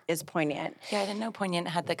 Yeah. Is poignant. Yeah, I didn't know poignant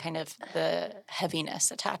had the kind of the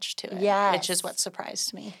heaviness attached to it. Yes. Which is what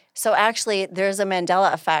surprised me. So actually, there's a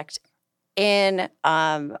Mandela effect in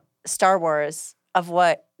Star Wars of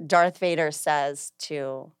what Darth Vader says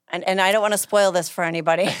to, and I don't want to spoil this for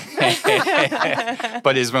anybody.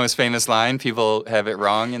 But his most famous line, people have it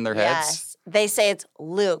wrong in their heads? Yes. They say it's,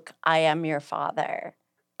 Luke, I am your father.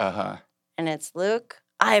 Uh-huh. And it's, Luke,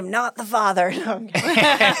 I am not the father. I'm sure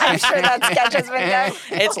that sketch has been done.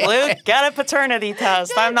 It's Luke, get a paternity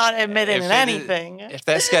test. I'm not admitting anything. If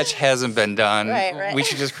that sketch hasn't been done, Right. we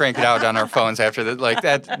should just crank it out on our phones after that. Like,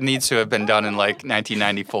 that needs to have been done in, like,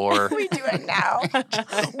 1994. We do it now.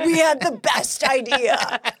 We had the best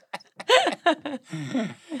idea.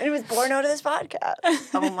 And it was born out of this podcast.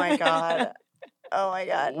 Oh, my God. Oh, my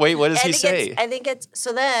God. Wait, what does he say? I think it's,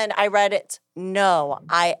 so then I read it, no,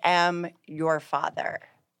 I am your father.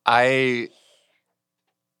 I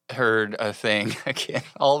heard a thing, again,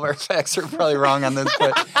 all of our facts are probably wrong on this,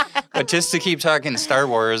 but just to keep talking Star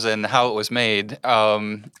Wars and how it was made,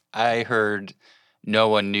 I heard no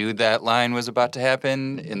one knew that line was about to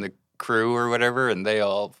happen in the crew or whatever, and they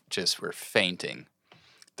all just were fainting.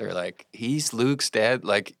 They're like, he's Luke's dad,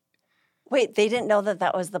 like... Wait, they didn't know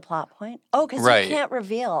that was the plot point? Oh, because Right. you can't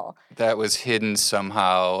reveal. That was hidden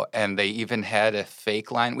somehow, and they even had a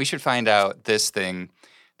fake line. We should find out this thing,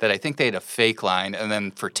 that I think they had a fake line, and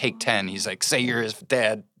then for take 10, he's like, say you're his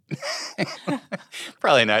dad.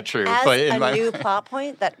 Probably not true. As but a new plot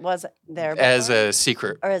point that wasn't there before? As a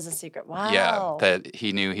secret. Or as a secret. Wow. Yeah, that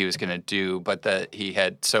he knew he was going to do, but that he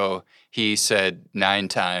had, so he said 9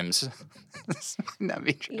 times. This might not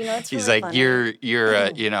be true. You know, it's he's really like, funny. you're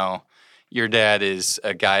your dad is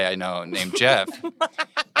a guy I know named Jeff.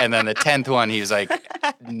 And then the 10th one, he was like,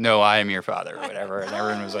 no, I am your father, or whatever. And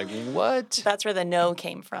everyone was like, what? That's where the no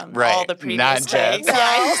came from. Right. All the previous Not Jeff. takes.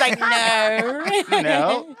 Yeah, he's like, no.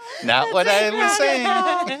 No, not what I was saying.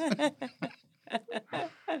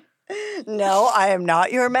 No, I am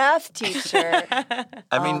not your math teacher.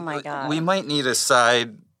 I mean, oh my God. we might need a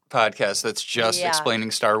side podcast that's just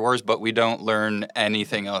explaining Star Wars, but we don't learn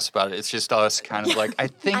anything else about it. It's just us kind of like, I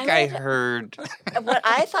think I heard. What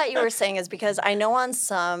I thought you were saying is because I know on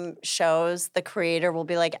some shows the creator will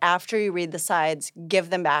be like, after you read the sides, give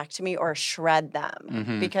them back to me or shred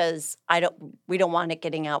them because we don't want it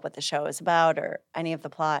getting out what the show is about or any of the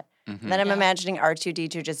plot. Then I'm imagining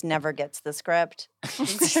R2-D2 just never gets the script.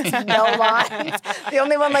 No lines. The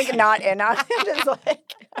only one like not in on it is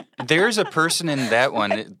like. There's a person in that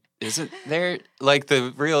one. Isn't there? Like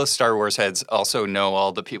the real Star Wars heads also know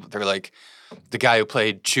all the people. They're like, the guy who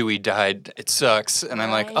played Chewie died. It sucks. And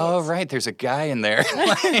I'm like, oh, right. There's a guy in there.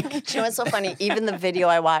 Like, you know what's so funny? Even the video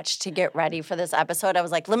I watched to get ready for this episode, I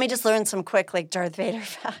was like, let me just learn some quick like Darth Vader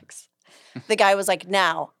facts. The guy was like,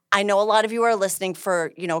 now, I know a lot of you are listening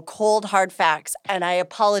for, cold, hard facts, and I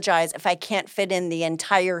apologize if I can't fit in the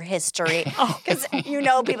entire history. Because, people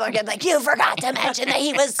are going to be like, you forgot to mention that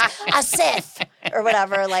he was a Sith or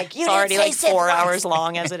whatever. Like, you It's already didn't like say Sith 4 once. hours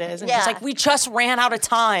long as it is. And Yeah. she's like, we just ran out of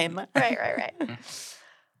time. Right.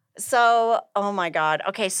 So, oh my God.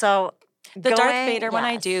 Okay, so The Darth going- Vader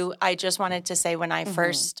one yes. I just wanted to say when I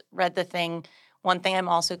first read the thing, one thing I'm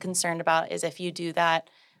also concerned about is if you do that,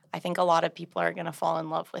 I think a lot of people are going to fall in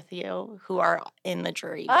love with you who are in the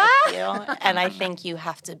jury with you. And I think you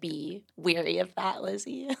have to be weary of that,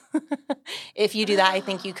 Lizzie. If you do that, I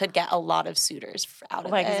think you could get a lot of suitors out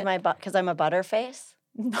of Why, it. because I'm a butterface?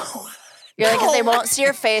 No. You're like, because they won't see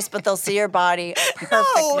your face, but they'll see your body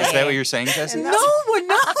perfectly. Is that what you're saying, Jessy? No.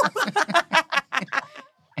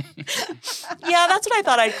 Yeah, that's what I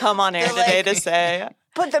thought I'd come on air today to say.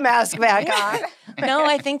 Put the mask back on. No,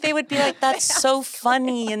 I think they would be like, that's so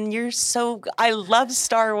funny and I love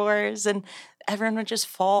Star Wars, and everyone would just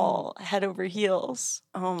fall head over heels.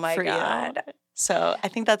 Oh my for God. You. So I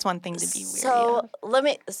think that's one thing to be weary So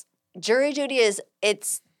of. jury duty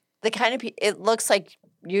it's the kind of, it looks like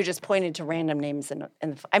you just pointed to random names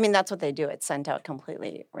I mean, that's what they do. It's sent out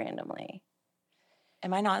completely randomly.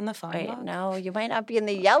 Am I not in the phone Wait, book? no, you might not be in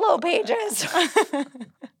the yellow pages.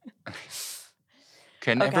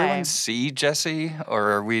 Can everyone see Jessy, or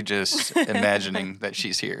are we just imagining that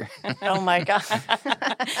she's here? Oh my God.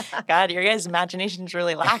 God, your guys' imagination's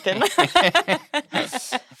really lacking.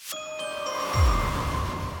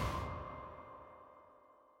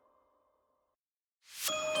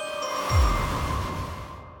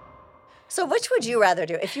 So which would you rather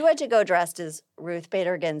do? If you had to go dressed as Ruth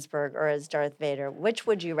Bader Ginsburg or as Darth Vader, which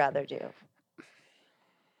would you rather do?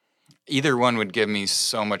 Either one would give me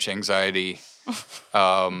so much anxiety.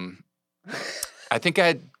 I think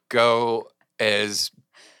I'd go as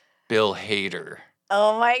Bill Hader.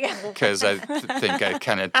 Oh my God. Because I think I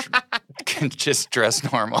kind of can just dress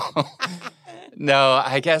normal. No,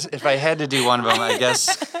 I guess if I had to do one of them, I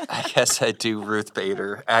guess I'd do Ruth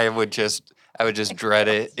Bader. I would just dread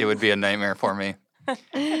it. It would be a nightmare for me.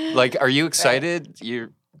 Like, are you excited?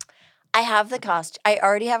 I have the costume. I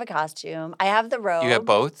already have a costume. I have the robe. You have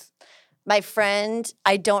both? My friend,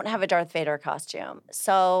 I don't have a Darth Vader costume.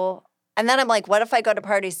 So, and then I'm like, what if I go to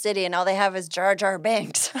Party City and all they have is Jar Jar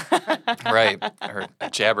Binks? Right. Or a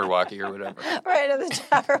Jabberwocky or whatever. Right, or the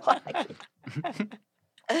Jabberwocky.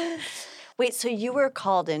 Wait, so you were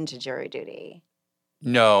called into jury duty?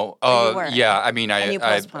 No. You weren't? Yeah. I mean, And you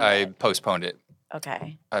I postponed it.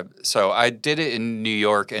 Okay. So I did it in New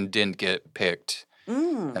York and didn't get picked.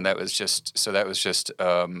 Mm. And that was just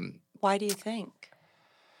Why do you think?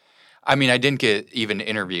 I mean, I didn't get even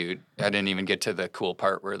interviewed. I didn't even get to the cool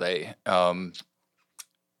part where they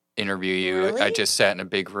interview you. Really? I just sat in a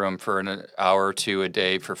big room for an hour or two a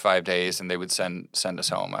day for 5 days, and they would send us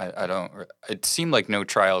home. It seemed like no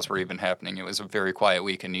trials were even happening. It was a very quiet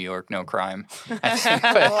week in New York, no crime.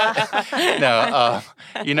 No,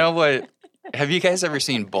 you know what? Have you guys ever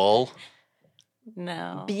seen Bull?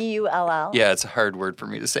 No. Bull? Yeah, it's a hard word for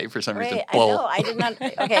me to say for some reason. Right, Bull. I know. I did not.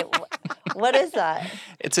 Okay, what is that?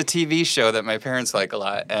 It's a TV show that my parents like a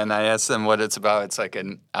lot, and I asked them what it's about. It's like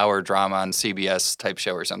an hour drama on CBS type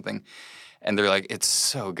show or something, and they're like, "It's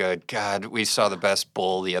so good. God, we saw the best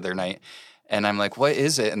Bull the other night." And I'm like, "What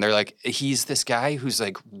is it?" And they're like, "He's this guy who's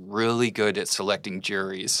like really good at selecting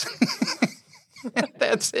juries."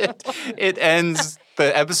 That's it.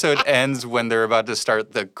 The episode ends when they're about to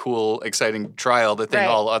start the cool, exciting trial, the thing Right.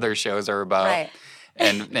 all other shows are about. Right.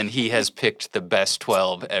 And he has picked the best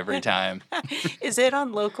 12 every time. Is it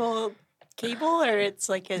on local cable or it's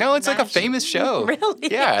like a No, it's like a national- famous show. Really?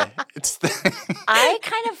 Yeah. It's I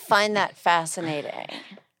kind of find that fascinating.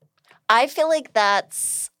 I feel like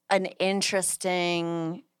that's an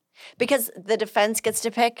interesting, because the defense gets to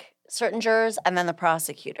pick certain jurors and then the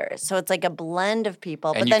prosecutors. So it's like a blend of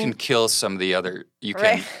people. and but you then can kill some of the other. You can.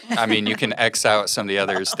 Right. I mean, you can X out some of the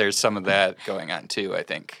others. There's some of that going on too. I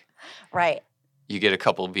think right. you get a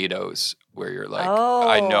couple vetoes where you're like,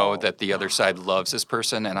 I know Oh. that the other side loves this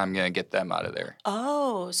person, and I'm gonna get them out of there.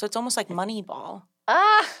 Oh, so it's almost like Moneyball.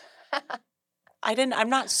 Ah. I'm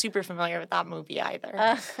not super familiar with that movie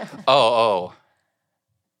either. Oh.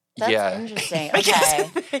 That's Yeah. interesting. I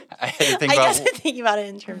guess, Okay. I had to think I about. guess I'm thinking about it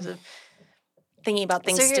in terms of thinking about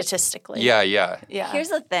things So you're- statistically. Yeah. Yeah. Here's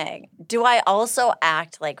the thing. Do I also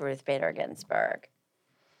act like Ruth Bader Ginsburg?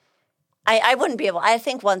 I wouldn't be able. I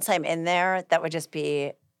think once I'm in there, that would just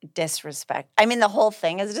be disrespect. I mean, the whole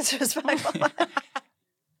thing is disrespectful.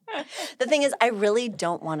 The thing is, I really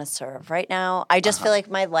don't want to serve right now. I just feel like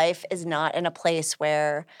my life is not in a place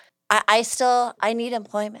where I need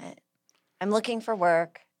employment. I'm looking for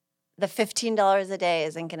work. The $15 a day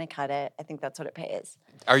isn't going to cut it. I think that's what it pays.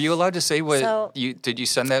 Are you allowed to say what did you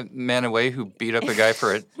send that man away who beat up a guy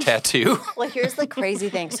for a tattoo? Well, here's the crazy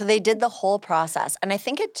thing. So they did the whole process, and I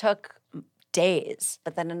think it took days.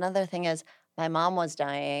 But then another thing is my mom was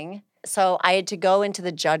dying. So I had to go into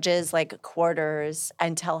the judge's quarters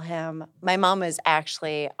and tell him my mom was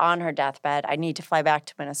actually on her deathbed. I need to fly back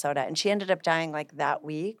to Minnesota. And she ended up dying that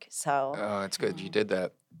week. So it's good you did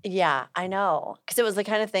that. Yeah, I know. Because it was the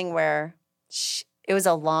kind of thing where it was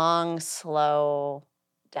a long, slow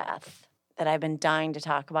death that I've been dying to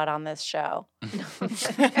talk about on this show.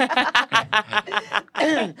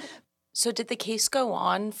 So did the case go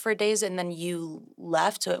on for days and then you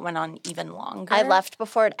left, so it went on even longer? I left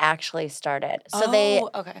before it actually started. So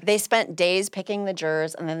they spent days picking the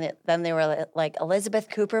jurors, and then they were like, Elizabeth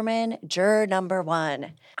Cooperman, juror number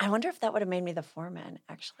 1. I wonder if that would have made me the foreman,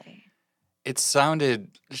 actually. It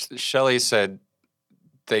sounded, Shelley said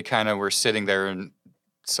they kind of were sitting there and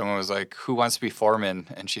someone was like, who wants to be foreman?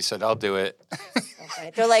 And she said, I'll do it.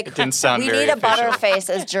 They're like, it didn't sound we very need a official. butterface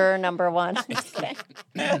as juror number 1. Just kidding.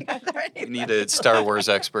 We need a Star Wars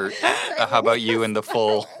expert. How about you in the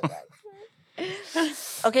full?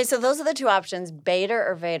 Okay, so those are the two options, BADER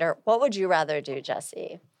or VADER. What would you rather do,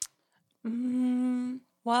 Jessy?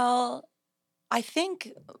 Well, I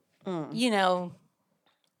think,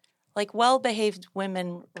 well-behaved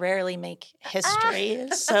women rarely make history.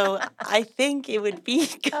 So I think it would be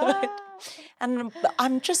good. And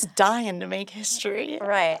I'm just dying to make history.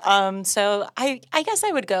 Right. So I guess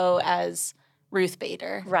I would go as Ruth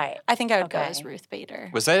Bader. Right. I think I would go as Ruth Bader.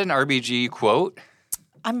 Was that an RBG quote?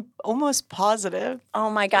 I'm almost positive. Oh,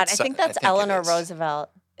 my God. I think that's Eleanor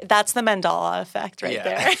Roosevelt. That's the Mandela effect right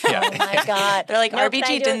there. Yeah. Oh, my God. They're like, No,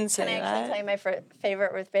 RBG didn't say that. Can I actually tell you my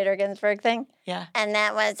favorite Ruth Bader Ginsburg thing? Yeah. And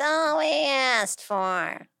that was all we asked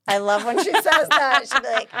for. I love when she says that. She'll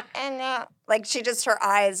be like, she just, her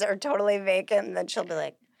eyes are totally vacant, and then she'll be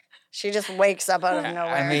like, she just wakes up out of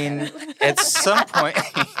nowhere. I mean, at some point,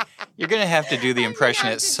 you're going to have to do the impression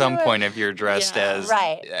at some point if you're dressed as.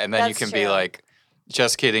 Right. And then you can be like,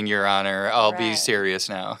 just kidding, Your Honor. I'll be serious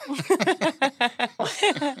now.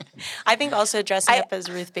 I think also dressing up as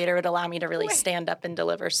Ruth Bader would allow me to really stand up and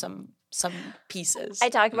deliver some pieces. I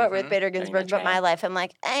talk about Ruth Bader Ginsburg, but my life, I'm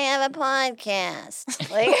like, I have a podcast.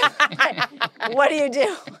 What do you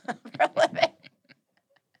do for a living?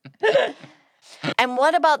 And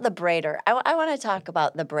what about the braider? I want to talk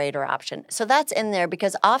about the braider option. So that's in there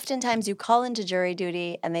because oftentimes you call into jury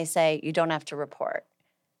duty and they say you don't have to report.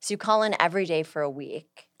 So you call in every day for a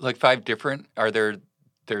week. Like 5 different?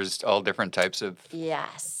 There's all different types of...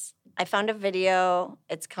 Yes. I found a video.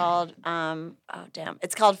 It's called,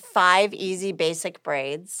 it's called 5 Easy Basic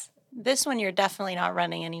Braids. This one, you're definitely not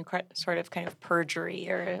running any sort of kind of perjury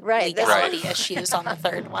or Right, legality issues on the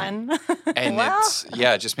third one. And it's,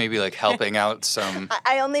 just maybe like helping out some...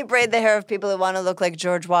 I only braid the hair of people who want to look like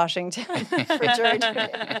George Washington for jury duty.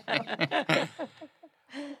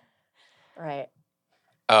 Right.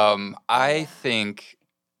 I think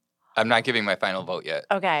I'm not giving my final vote yet.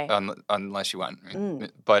 Okay. Unless you want.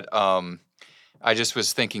 But I just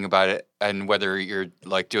was thinking about it and whether you're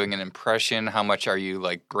like doing an impression, how much are you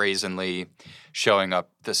like brazenly showing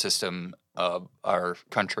up the system of our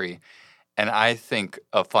country? And I think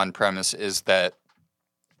a fun premise is that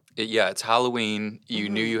it's Halloween. You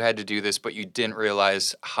knew you had to do this, but you didn't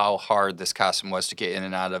realize how hard this costume was to get in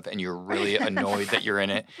and out of, and you're really annoyed that you're in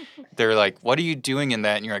it. They're like, what are you doing in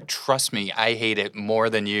that? And you're like, trust me, I hate it more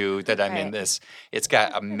than you that I'm in this. It's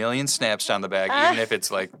got a million snaps down the back, even if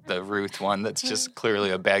it's like the Ruth one that's just clearly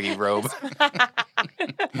a baggy robe.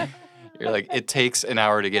 You're like, it takes an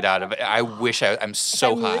hour to get out of it. I wish I'm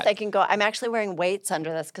so hot. Ruth, I can go. I'm actually wearing weights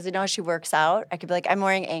under this because you know how she works out? I could be like, I'm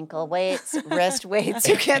wearing ankle weights, wrist weights.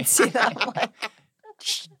 You can't see them.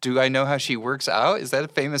 Do I know how she works out? Is that a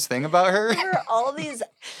famous thing about her? There are all these.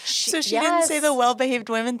 So she didn't say the well-behaved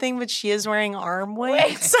women thing, but she is wearing arm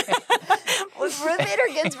weights. Ruth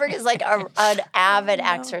Bader Ginsburg is like an avid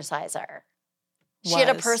exerciser. She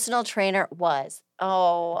had a personal trainer. Sorry.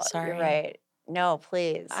 You're right. No,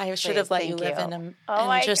 please. I should have let you live in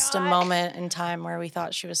just a moment in time where we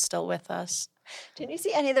thought she was still with us. Didn't you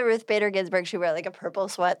see any of the Ruth Bader Ginsburg? She wore like a purple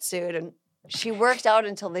sweatsuit and she worked out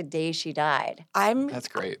until the day she died. That's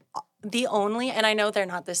great. The only, and I know they're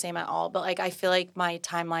not the same at all, but like I feel like my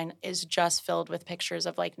timeline is just filled with pictures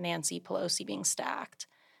of like Nancy Pelosi being stacked.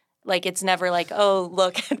 Like, it's never like, oh,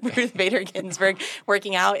 look at Ruth Bader Ginsburg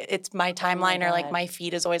working out. It's my timeline or, like, my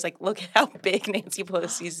feed is always like, look at how big Nancy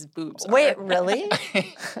Pelosi's boobs are. Wait, really?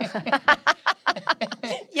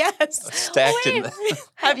 Yes. Stacked in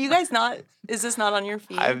Have you guys not? Is this not on your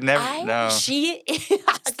feed? I've never, no. She is.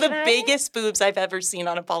 the biggest boobs I've ever seen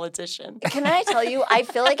on a politician. Can I tell you, I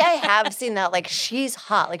feel like I have seen that. Like, she's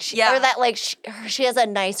hot. Like, she has a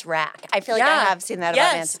nice rack. I feel like I have seen that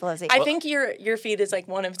about Nancy Pelosi. I think your feed is like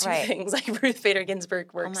one of two things. Like Ruth Bader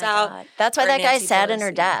Ginsburg works out. God. That's why that guy Nancy sat Pelosi. in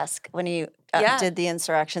her desk when he did the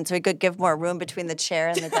insurrection, so he could give more room between the chair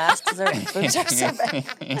and the desk. Because her boobs are so big.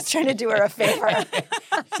 He's trying to do her a favor.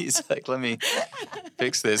 He's like, let me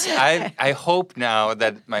fix this. I hope now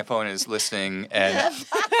that my phone is listening, and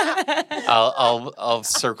I'll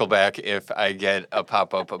circle back if I get a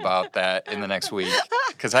pop-up about that in the next week,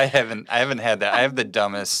 because I haven't had that. I have the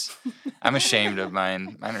dumbest. I'm ashamed of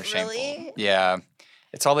mine. Mine are shameful. Really? Yeah,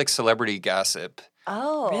 it's all like celebrity gossip.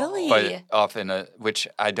 Oh, really? But often, which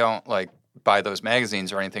I don't like buy those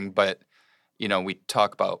magazines or anything, but you know, we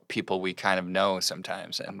talk about people we kind of know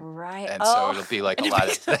sometimes, and so it'll be like a lot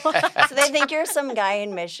of that. So they think you're some guy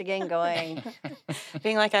in Michigan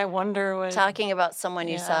being like, I wonder what. talking about someone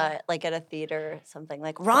you saw like at a theater or something,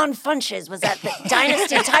 like Ron Funches was at the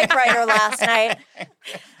Dynasty typewriter last night,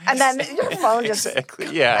 and then your phone just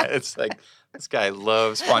Exactly. Yeah, it's like this guy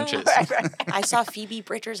loves Funches. Right. I saw Phoebe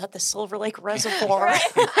Bridgers at the Silver Lake Reservoir.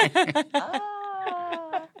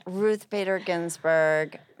 Ruth Bader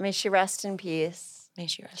Ginsburg, may she rest in peace. May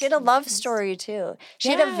she rest. She had a love story too. She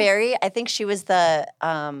had a very, I think she was the,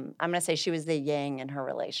 I'm going to say she was the yang in her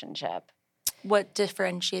relationship. What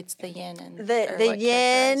differentiates the yin and The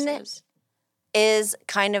yin is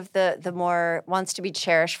kind of the more wants to be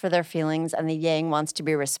cherished for their feelings, and the yang wants to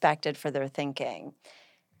be respected for their thinking.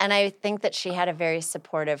 And I think that she had a very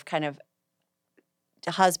supportive kind of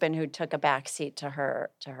husband who took a backseat to her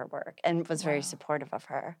work and was very supportive of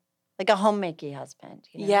her, like a homemaking husband.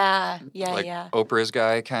 You know? Yeah. Oprah's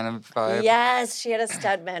guy kind of vibe. Yes, she had a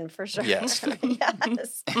studman for sure. Yes.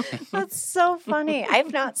 Yes. That's so funny.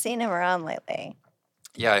 I've not seen him around lately.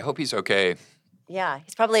 Yeah, I hope he's okay. Yeah,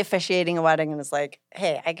 he's probably officiating a wedding and is like,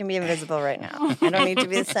 hey, I can be invisible right now. I don't need to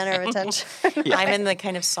be the center of attention. I'm in the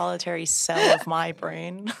kind of solitary cell of my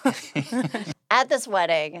brain. At this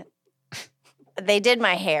wedding, they did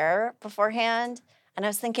my hair beforehand, and I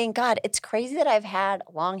was thinking, God, it's crazy that I've had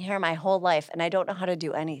long hair my whole life, and I don't know how to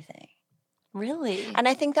do anything. Really? And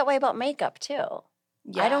I think that way about makeup, too.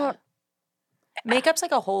 Yeah. I don't... Makeup's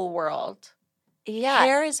like a whole world. Yeah.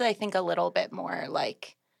 Hair is, I think, a little bit more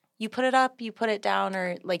like you put it up, you put it down,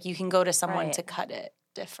 or like you can go to someone to cut it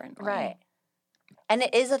differently. Right. And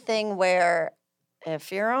it is a thing where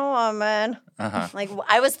if you're a woman, like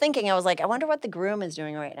I was like, I wonder what the groom is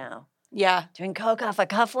doing right now. Yeah. Doing coke off a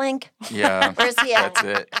cufflink? Yeah. Where's he at?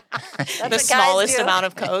 That's it. That's The smallest amount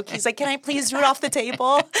of coke. He's like, can I please do it off the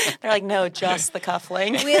table? They're like, no, just the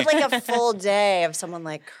cufflink. We had like a full day of someone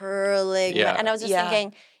like curling. Yeah. And I was just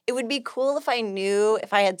thinking, it would be cool if I knew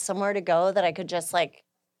if I had somewhere to go that I could just like,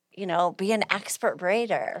 you know, be an expert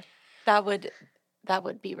braider. That would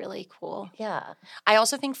be really cool. Yeah. I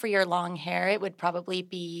also think for your long hair, it would probably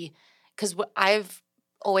be because I've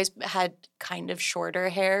always had kind of shorter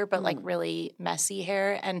hair, but like really messy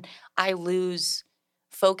hair. And I lose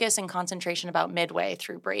focus and concentration about midway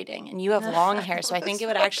through braiding. And you have long hair. So I think it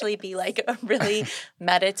would actually be like a really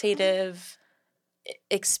meditative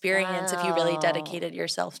experience if you really dedicated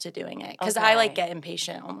yourself to doing it. Because I like get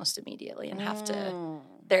impatient almost immediately and have to,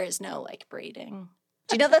 there is no like braiding.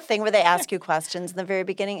 Do you know the thing where they ask you questions in the very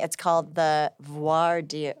beginning? It's called the voir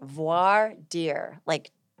dire,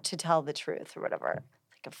 like to tell the truth or whatever.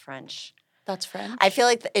 A French. That's French? I feel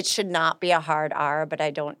like it should not be a hard R, but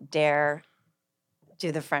I don't dare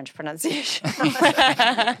do the French pronunciation. Do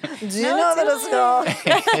you know that it's called?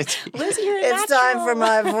 It's time for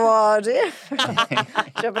my voir dire.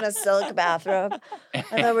 Jump in a silk bathrobe. I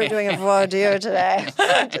thought we were doing a voir dire today.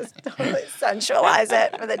 Just totally sensualize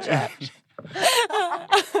it for the judge.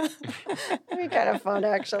 That'd be kind of fun,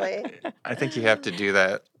 actually. I think you have to do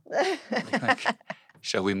that.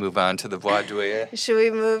 Shall we move on to the voir dire? Should we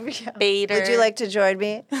move? Yeah. BADER. Would you like to join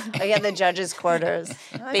me? Again, the judge's quarters.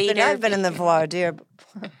 I've been in the voir dire.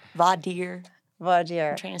 VADER. Voir dire.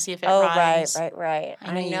 I'm trying to see if it rhymes. rhymes. Right.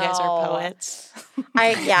 I know you guys are poets.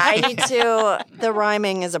 I need to. The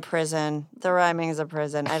rhyming is a prison.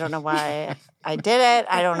 I don't know why I did it.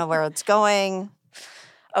 I don't know where it's going.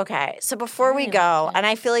 Okay, so before we go, and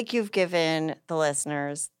I feel like you've given the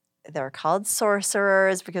listeners, they're called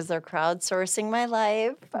sorcerers because they're crowdsourcing my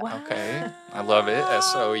life. Wow. Okay. I love it.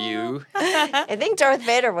 SOU. I think Darth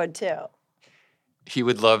Vader would too. He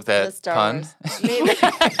would love that pun.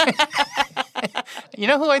 You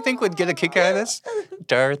know who I think would get a kick out of this?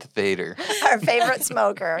 Darth Vader. Our favorite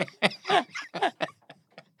smoker.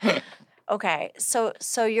 Okay,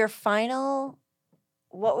 so your final,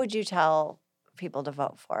 what would you tell people to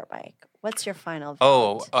vote for, Mike? What's your final vote?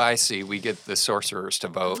 Oh, I see. We get the sorcerers to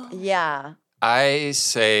vote. Yeah. I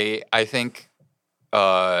think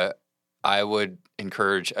I would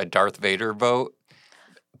encourage a Darth Vader vote,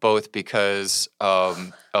 both because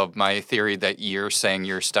of my theory that you're saying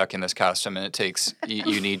you're stuck in this costume and it takes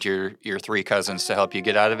you need your 3 cousins to help you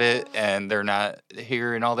get out of it, and they're not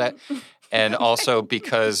here and all that. And also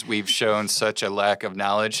because we've shown such a lack of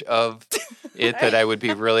knowledge of it that I would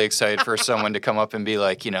be really excited for someone to come up and be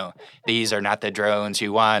like, these are not the drones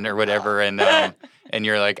you want or whatever. And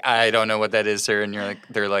you're like, I don't know what that is, sir. And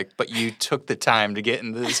they're like, but you took the time to get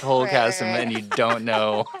into this whole costume and you don't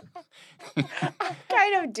know. I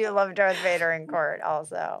kind of do love Darth Vader in court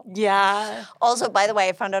also. Yeah. Also, by the way,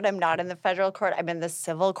 I found out I'm not in the federal court. I'm in the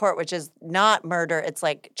civil court, which is not murder. It's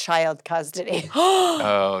like child custody.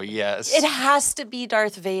 Oh, yes. It has to be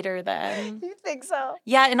Darth Vader then. You think so?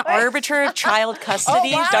 Yeah, an arbiter of child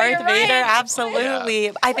custody, wow, Darth you're Vader, right. absolutely.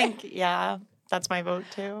 Yeah. I think, that's my vote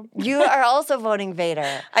too. You are also voting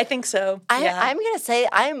Vader. I think so. I'm going to say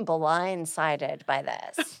I'm blindsided by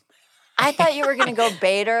this. I thought you were going to go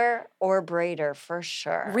BADER or BRAIDER for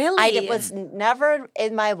sure. Really? It was never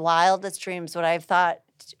in my wildest dreams would I have thought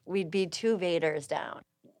we'd be 2 Vaders down.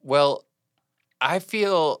 Well, I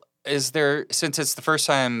feel since it's the first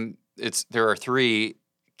time there are 3,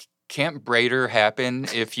 can't BRAIDER happen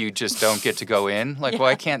if you just don't get to go in? Like,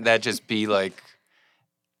 why can't that just be like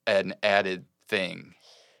an added thing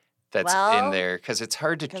that's in there? Because it's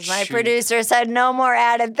hard to choose. Because my producer said no more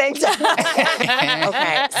added things.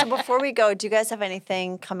 Okay, so before we go, do you guys have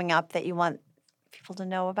anything coming up that you want people to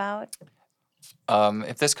know about?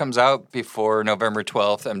 If this comes out before November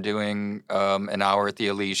 12th, I'm doing an hour at the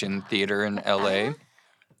Elysian Theater in L.A.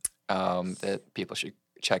 That people should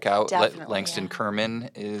check out. Definitely, Langston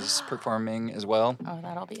Kerman is performing as well. Oh,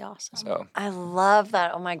 that'll be awesome. So I love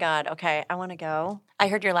that. Oh, my God. Okay, I want to go. I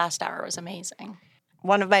heard your last hour was amazing.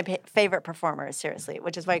 One of my favorite performers, seriously,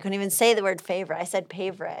 which is why I couldn't even say the word favorite. I said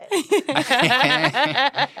favorite.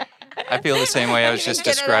 I feel the same way. I was just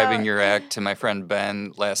describing your act to my friend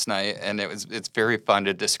Ben last night, and it's very fun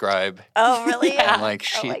to describe. Oh, really? And like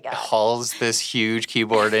she hauls this huge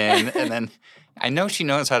keyboard in, and then I know she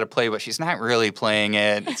knows how to play, but she's not really playing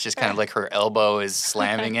it. It's just kind of like her elbow is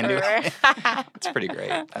slamming into it. It's pretty great.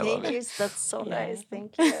 I love it. Thank you. That's so nice.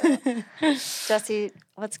 Thank you. Jessy,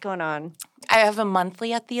 what's going on? I have a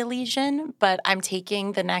monthly at the Elysian, but I'm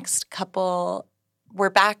taking the next couple. We're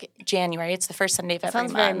back January. It's the first Sunday of every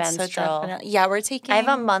Sounds month. very menstrual. So yeah, we're taking. I have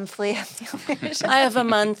a monthly at the Elysian. I have a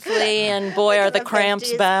monthly, and boy, are the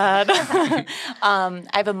cramps bad. I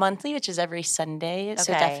have a monthly, which is every Sunday,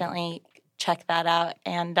 so definitely check that out.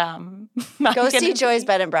 And go see Joy's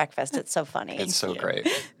Bed and Breakfast. It's so funny. It's so great.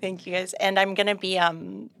 Thank you, guys. And I'm going to be, I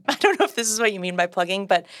don't know if this is what you mean by plugging,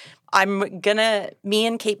 but me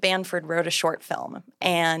and Kate Banford wrote a short film,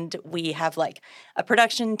 and we have like a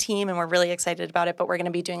production team, and we're really excited about it, but we're going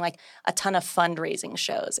to be doing like a ton of fundraising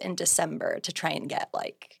shows in December to try and get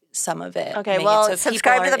like some of it. Okay, made well, so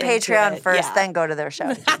subscribe to the Patreon first, yeah. then go to their show.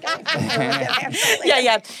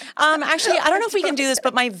 Yeah. Actually, I don't know if we can do this,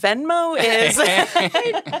 but my Venmo is.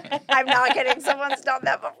 I'm not kidding. Someone's done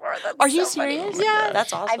that before. That's Are you so funny. serious? Yeah,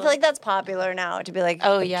 That's awesome. I feel like that's popular now to be like,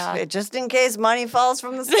 oh yeah, just in case money falls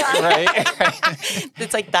from the sky. Right.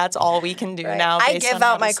 It's like that's all we can do now. I based give on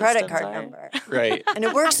out how my the credit systems card are. number, Right. and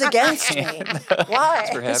it works against me. Why?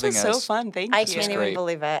 For This having was so us. fun. Thank I you. can't even great.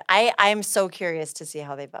 believe it. I'm so curious to see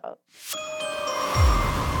how they vote.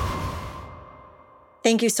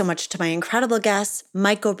 Thank you so much to my incredible guests,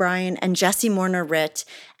 Mike O'Brien and Jessy Morner-Ritt.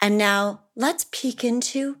 And now let's peek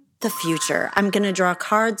into the future. I'm going to draw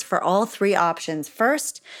cards for all 3 options.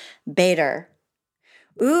 First, BADER.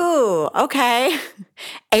 Ooh, okay.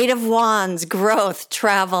 8 of Wands, growth,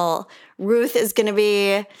 travel. Ruth is going to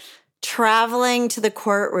be traveling to the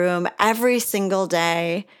courtroom every single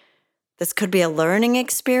day. This could be a learning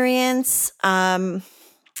experience.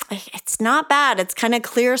 It's not bad. It's kind of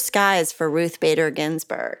clear skies for Ruth Bader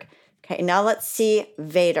Ginsburg. Okay, now let's see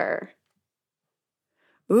Vader.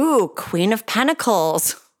 Ooh, Queen of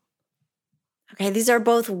Pentacles. Okay, these are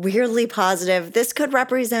both weirdly positive. This could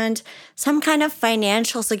represent some kind of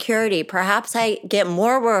financial security. Perhaps I get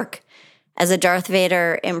more work as a Darth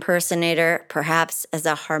Vader impersonator, perhaps as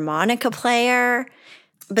a harmonica player.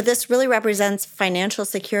 But this really represents financial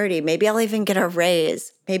security. Maybe I'll even get a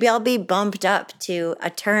raise. Maybe I'll be bumped up to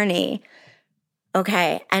attorney.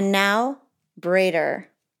 Okay, and now BRAIDER.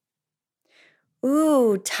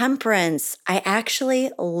 Ooh, Temperance. I actually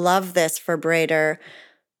love this for BRAIDER.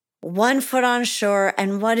 1 foot on shore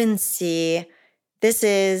and 1 in sea. This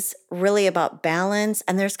is really about balance,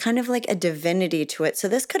 and there's kind of like a divinity to it. So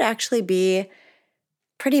this could actually be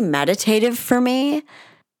pretty meditative for me.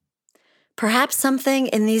 Perhaps something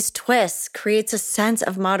in these twists creates a sense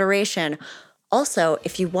of moderation. Also,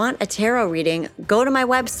 if you want a tarot reading, go to my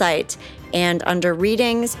website and under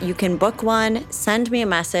readings, you can book one, send me a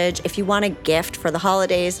message. If you want a gift for the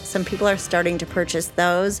holidays, some people are starting to purchase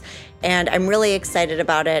those and I'm really excited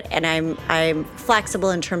about it. And I'm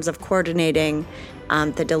flexible in terms of coordinating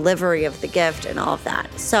the delivery of the gift and all of that.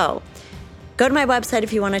 So go to my website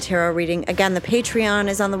if you want a tarot reading. Again, the Patreon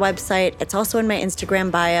is on the website. It's also in my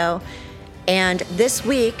Instagram bio. And this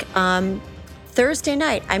week, Thursday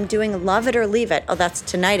night, I'm doing Love It or Leave It. Oh, that's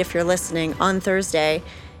tonight if you're listening, on Thursday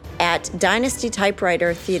at Dynasty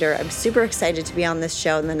Typewriter Theater. I'm super excited to be on this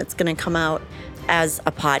show, and then it's going to come out as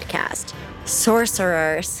a podcast.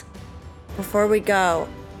 Sorcerers, before we go,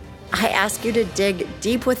 I ask you to dig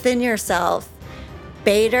deep within yourself.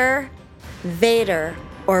 BADER, VADER,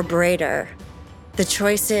 or BRAIDER. The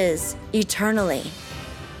choice is eternally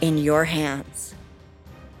in your hands.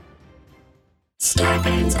 Star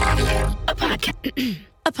Bands Audio, a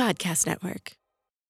podcast network.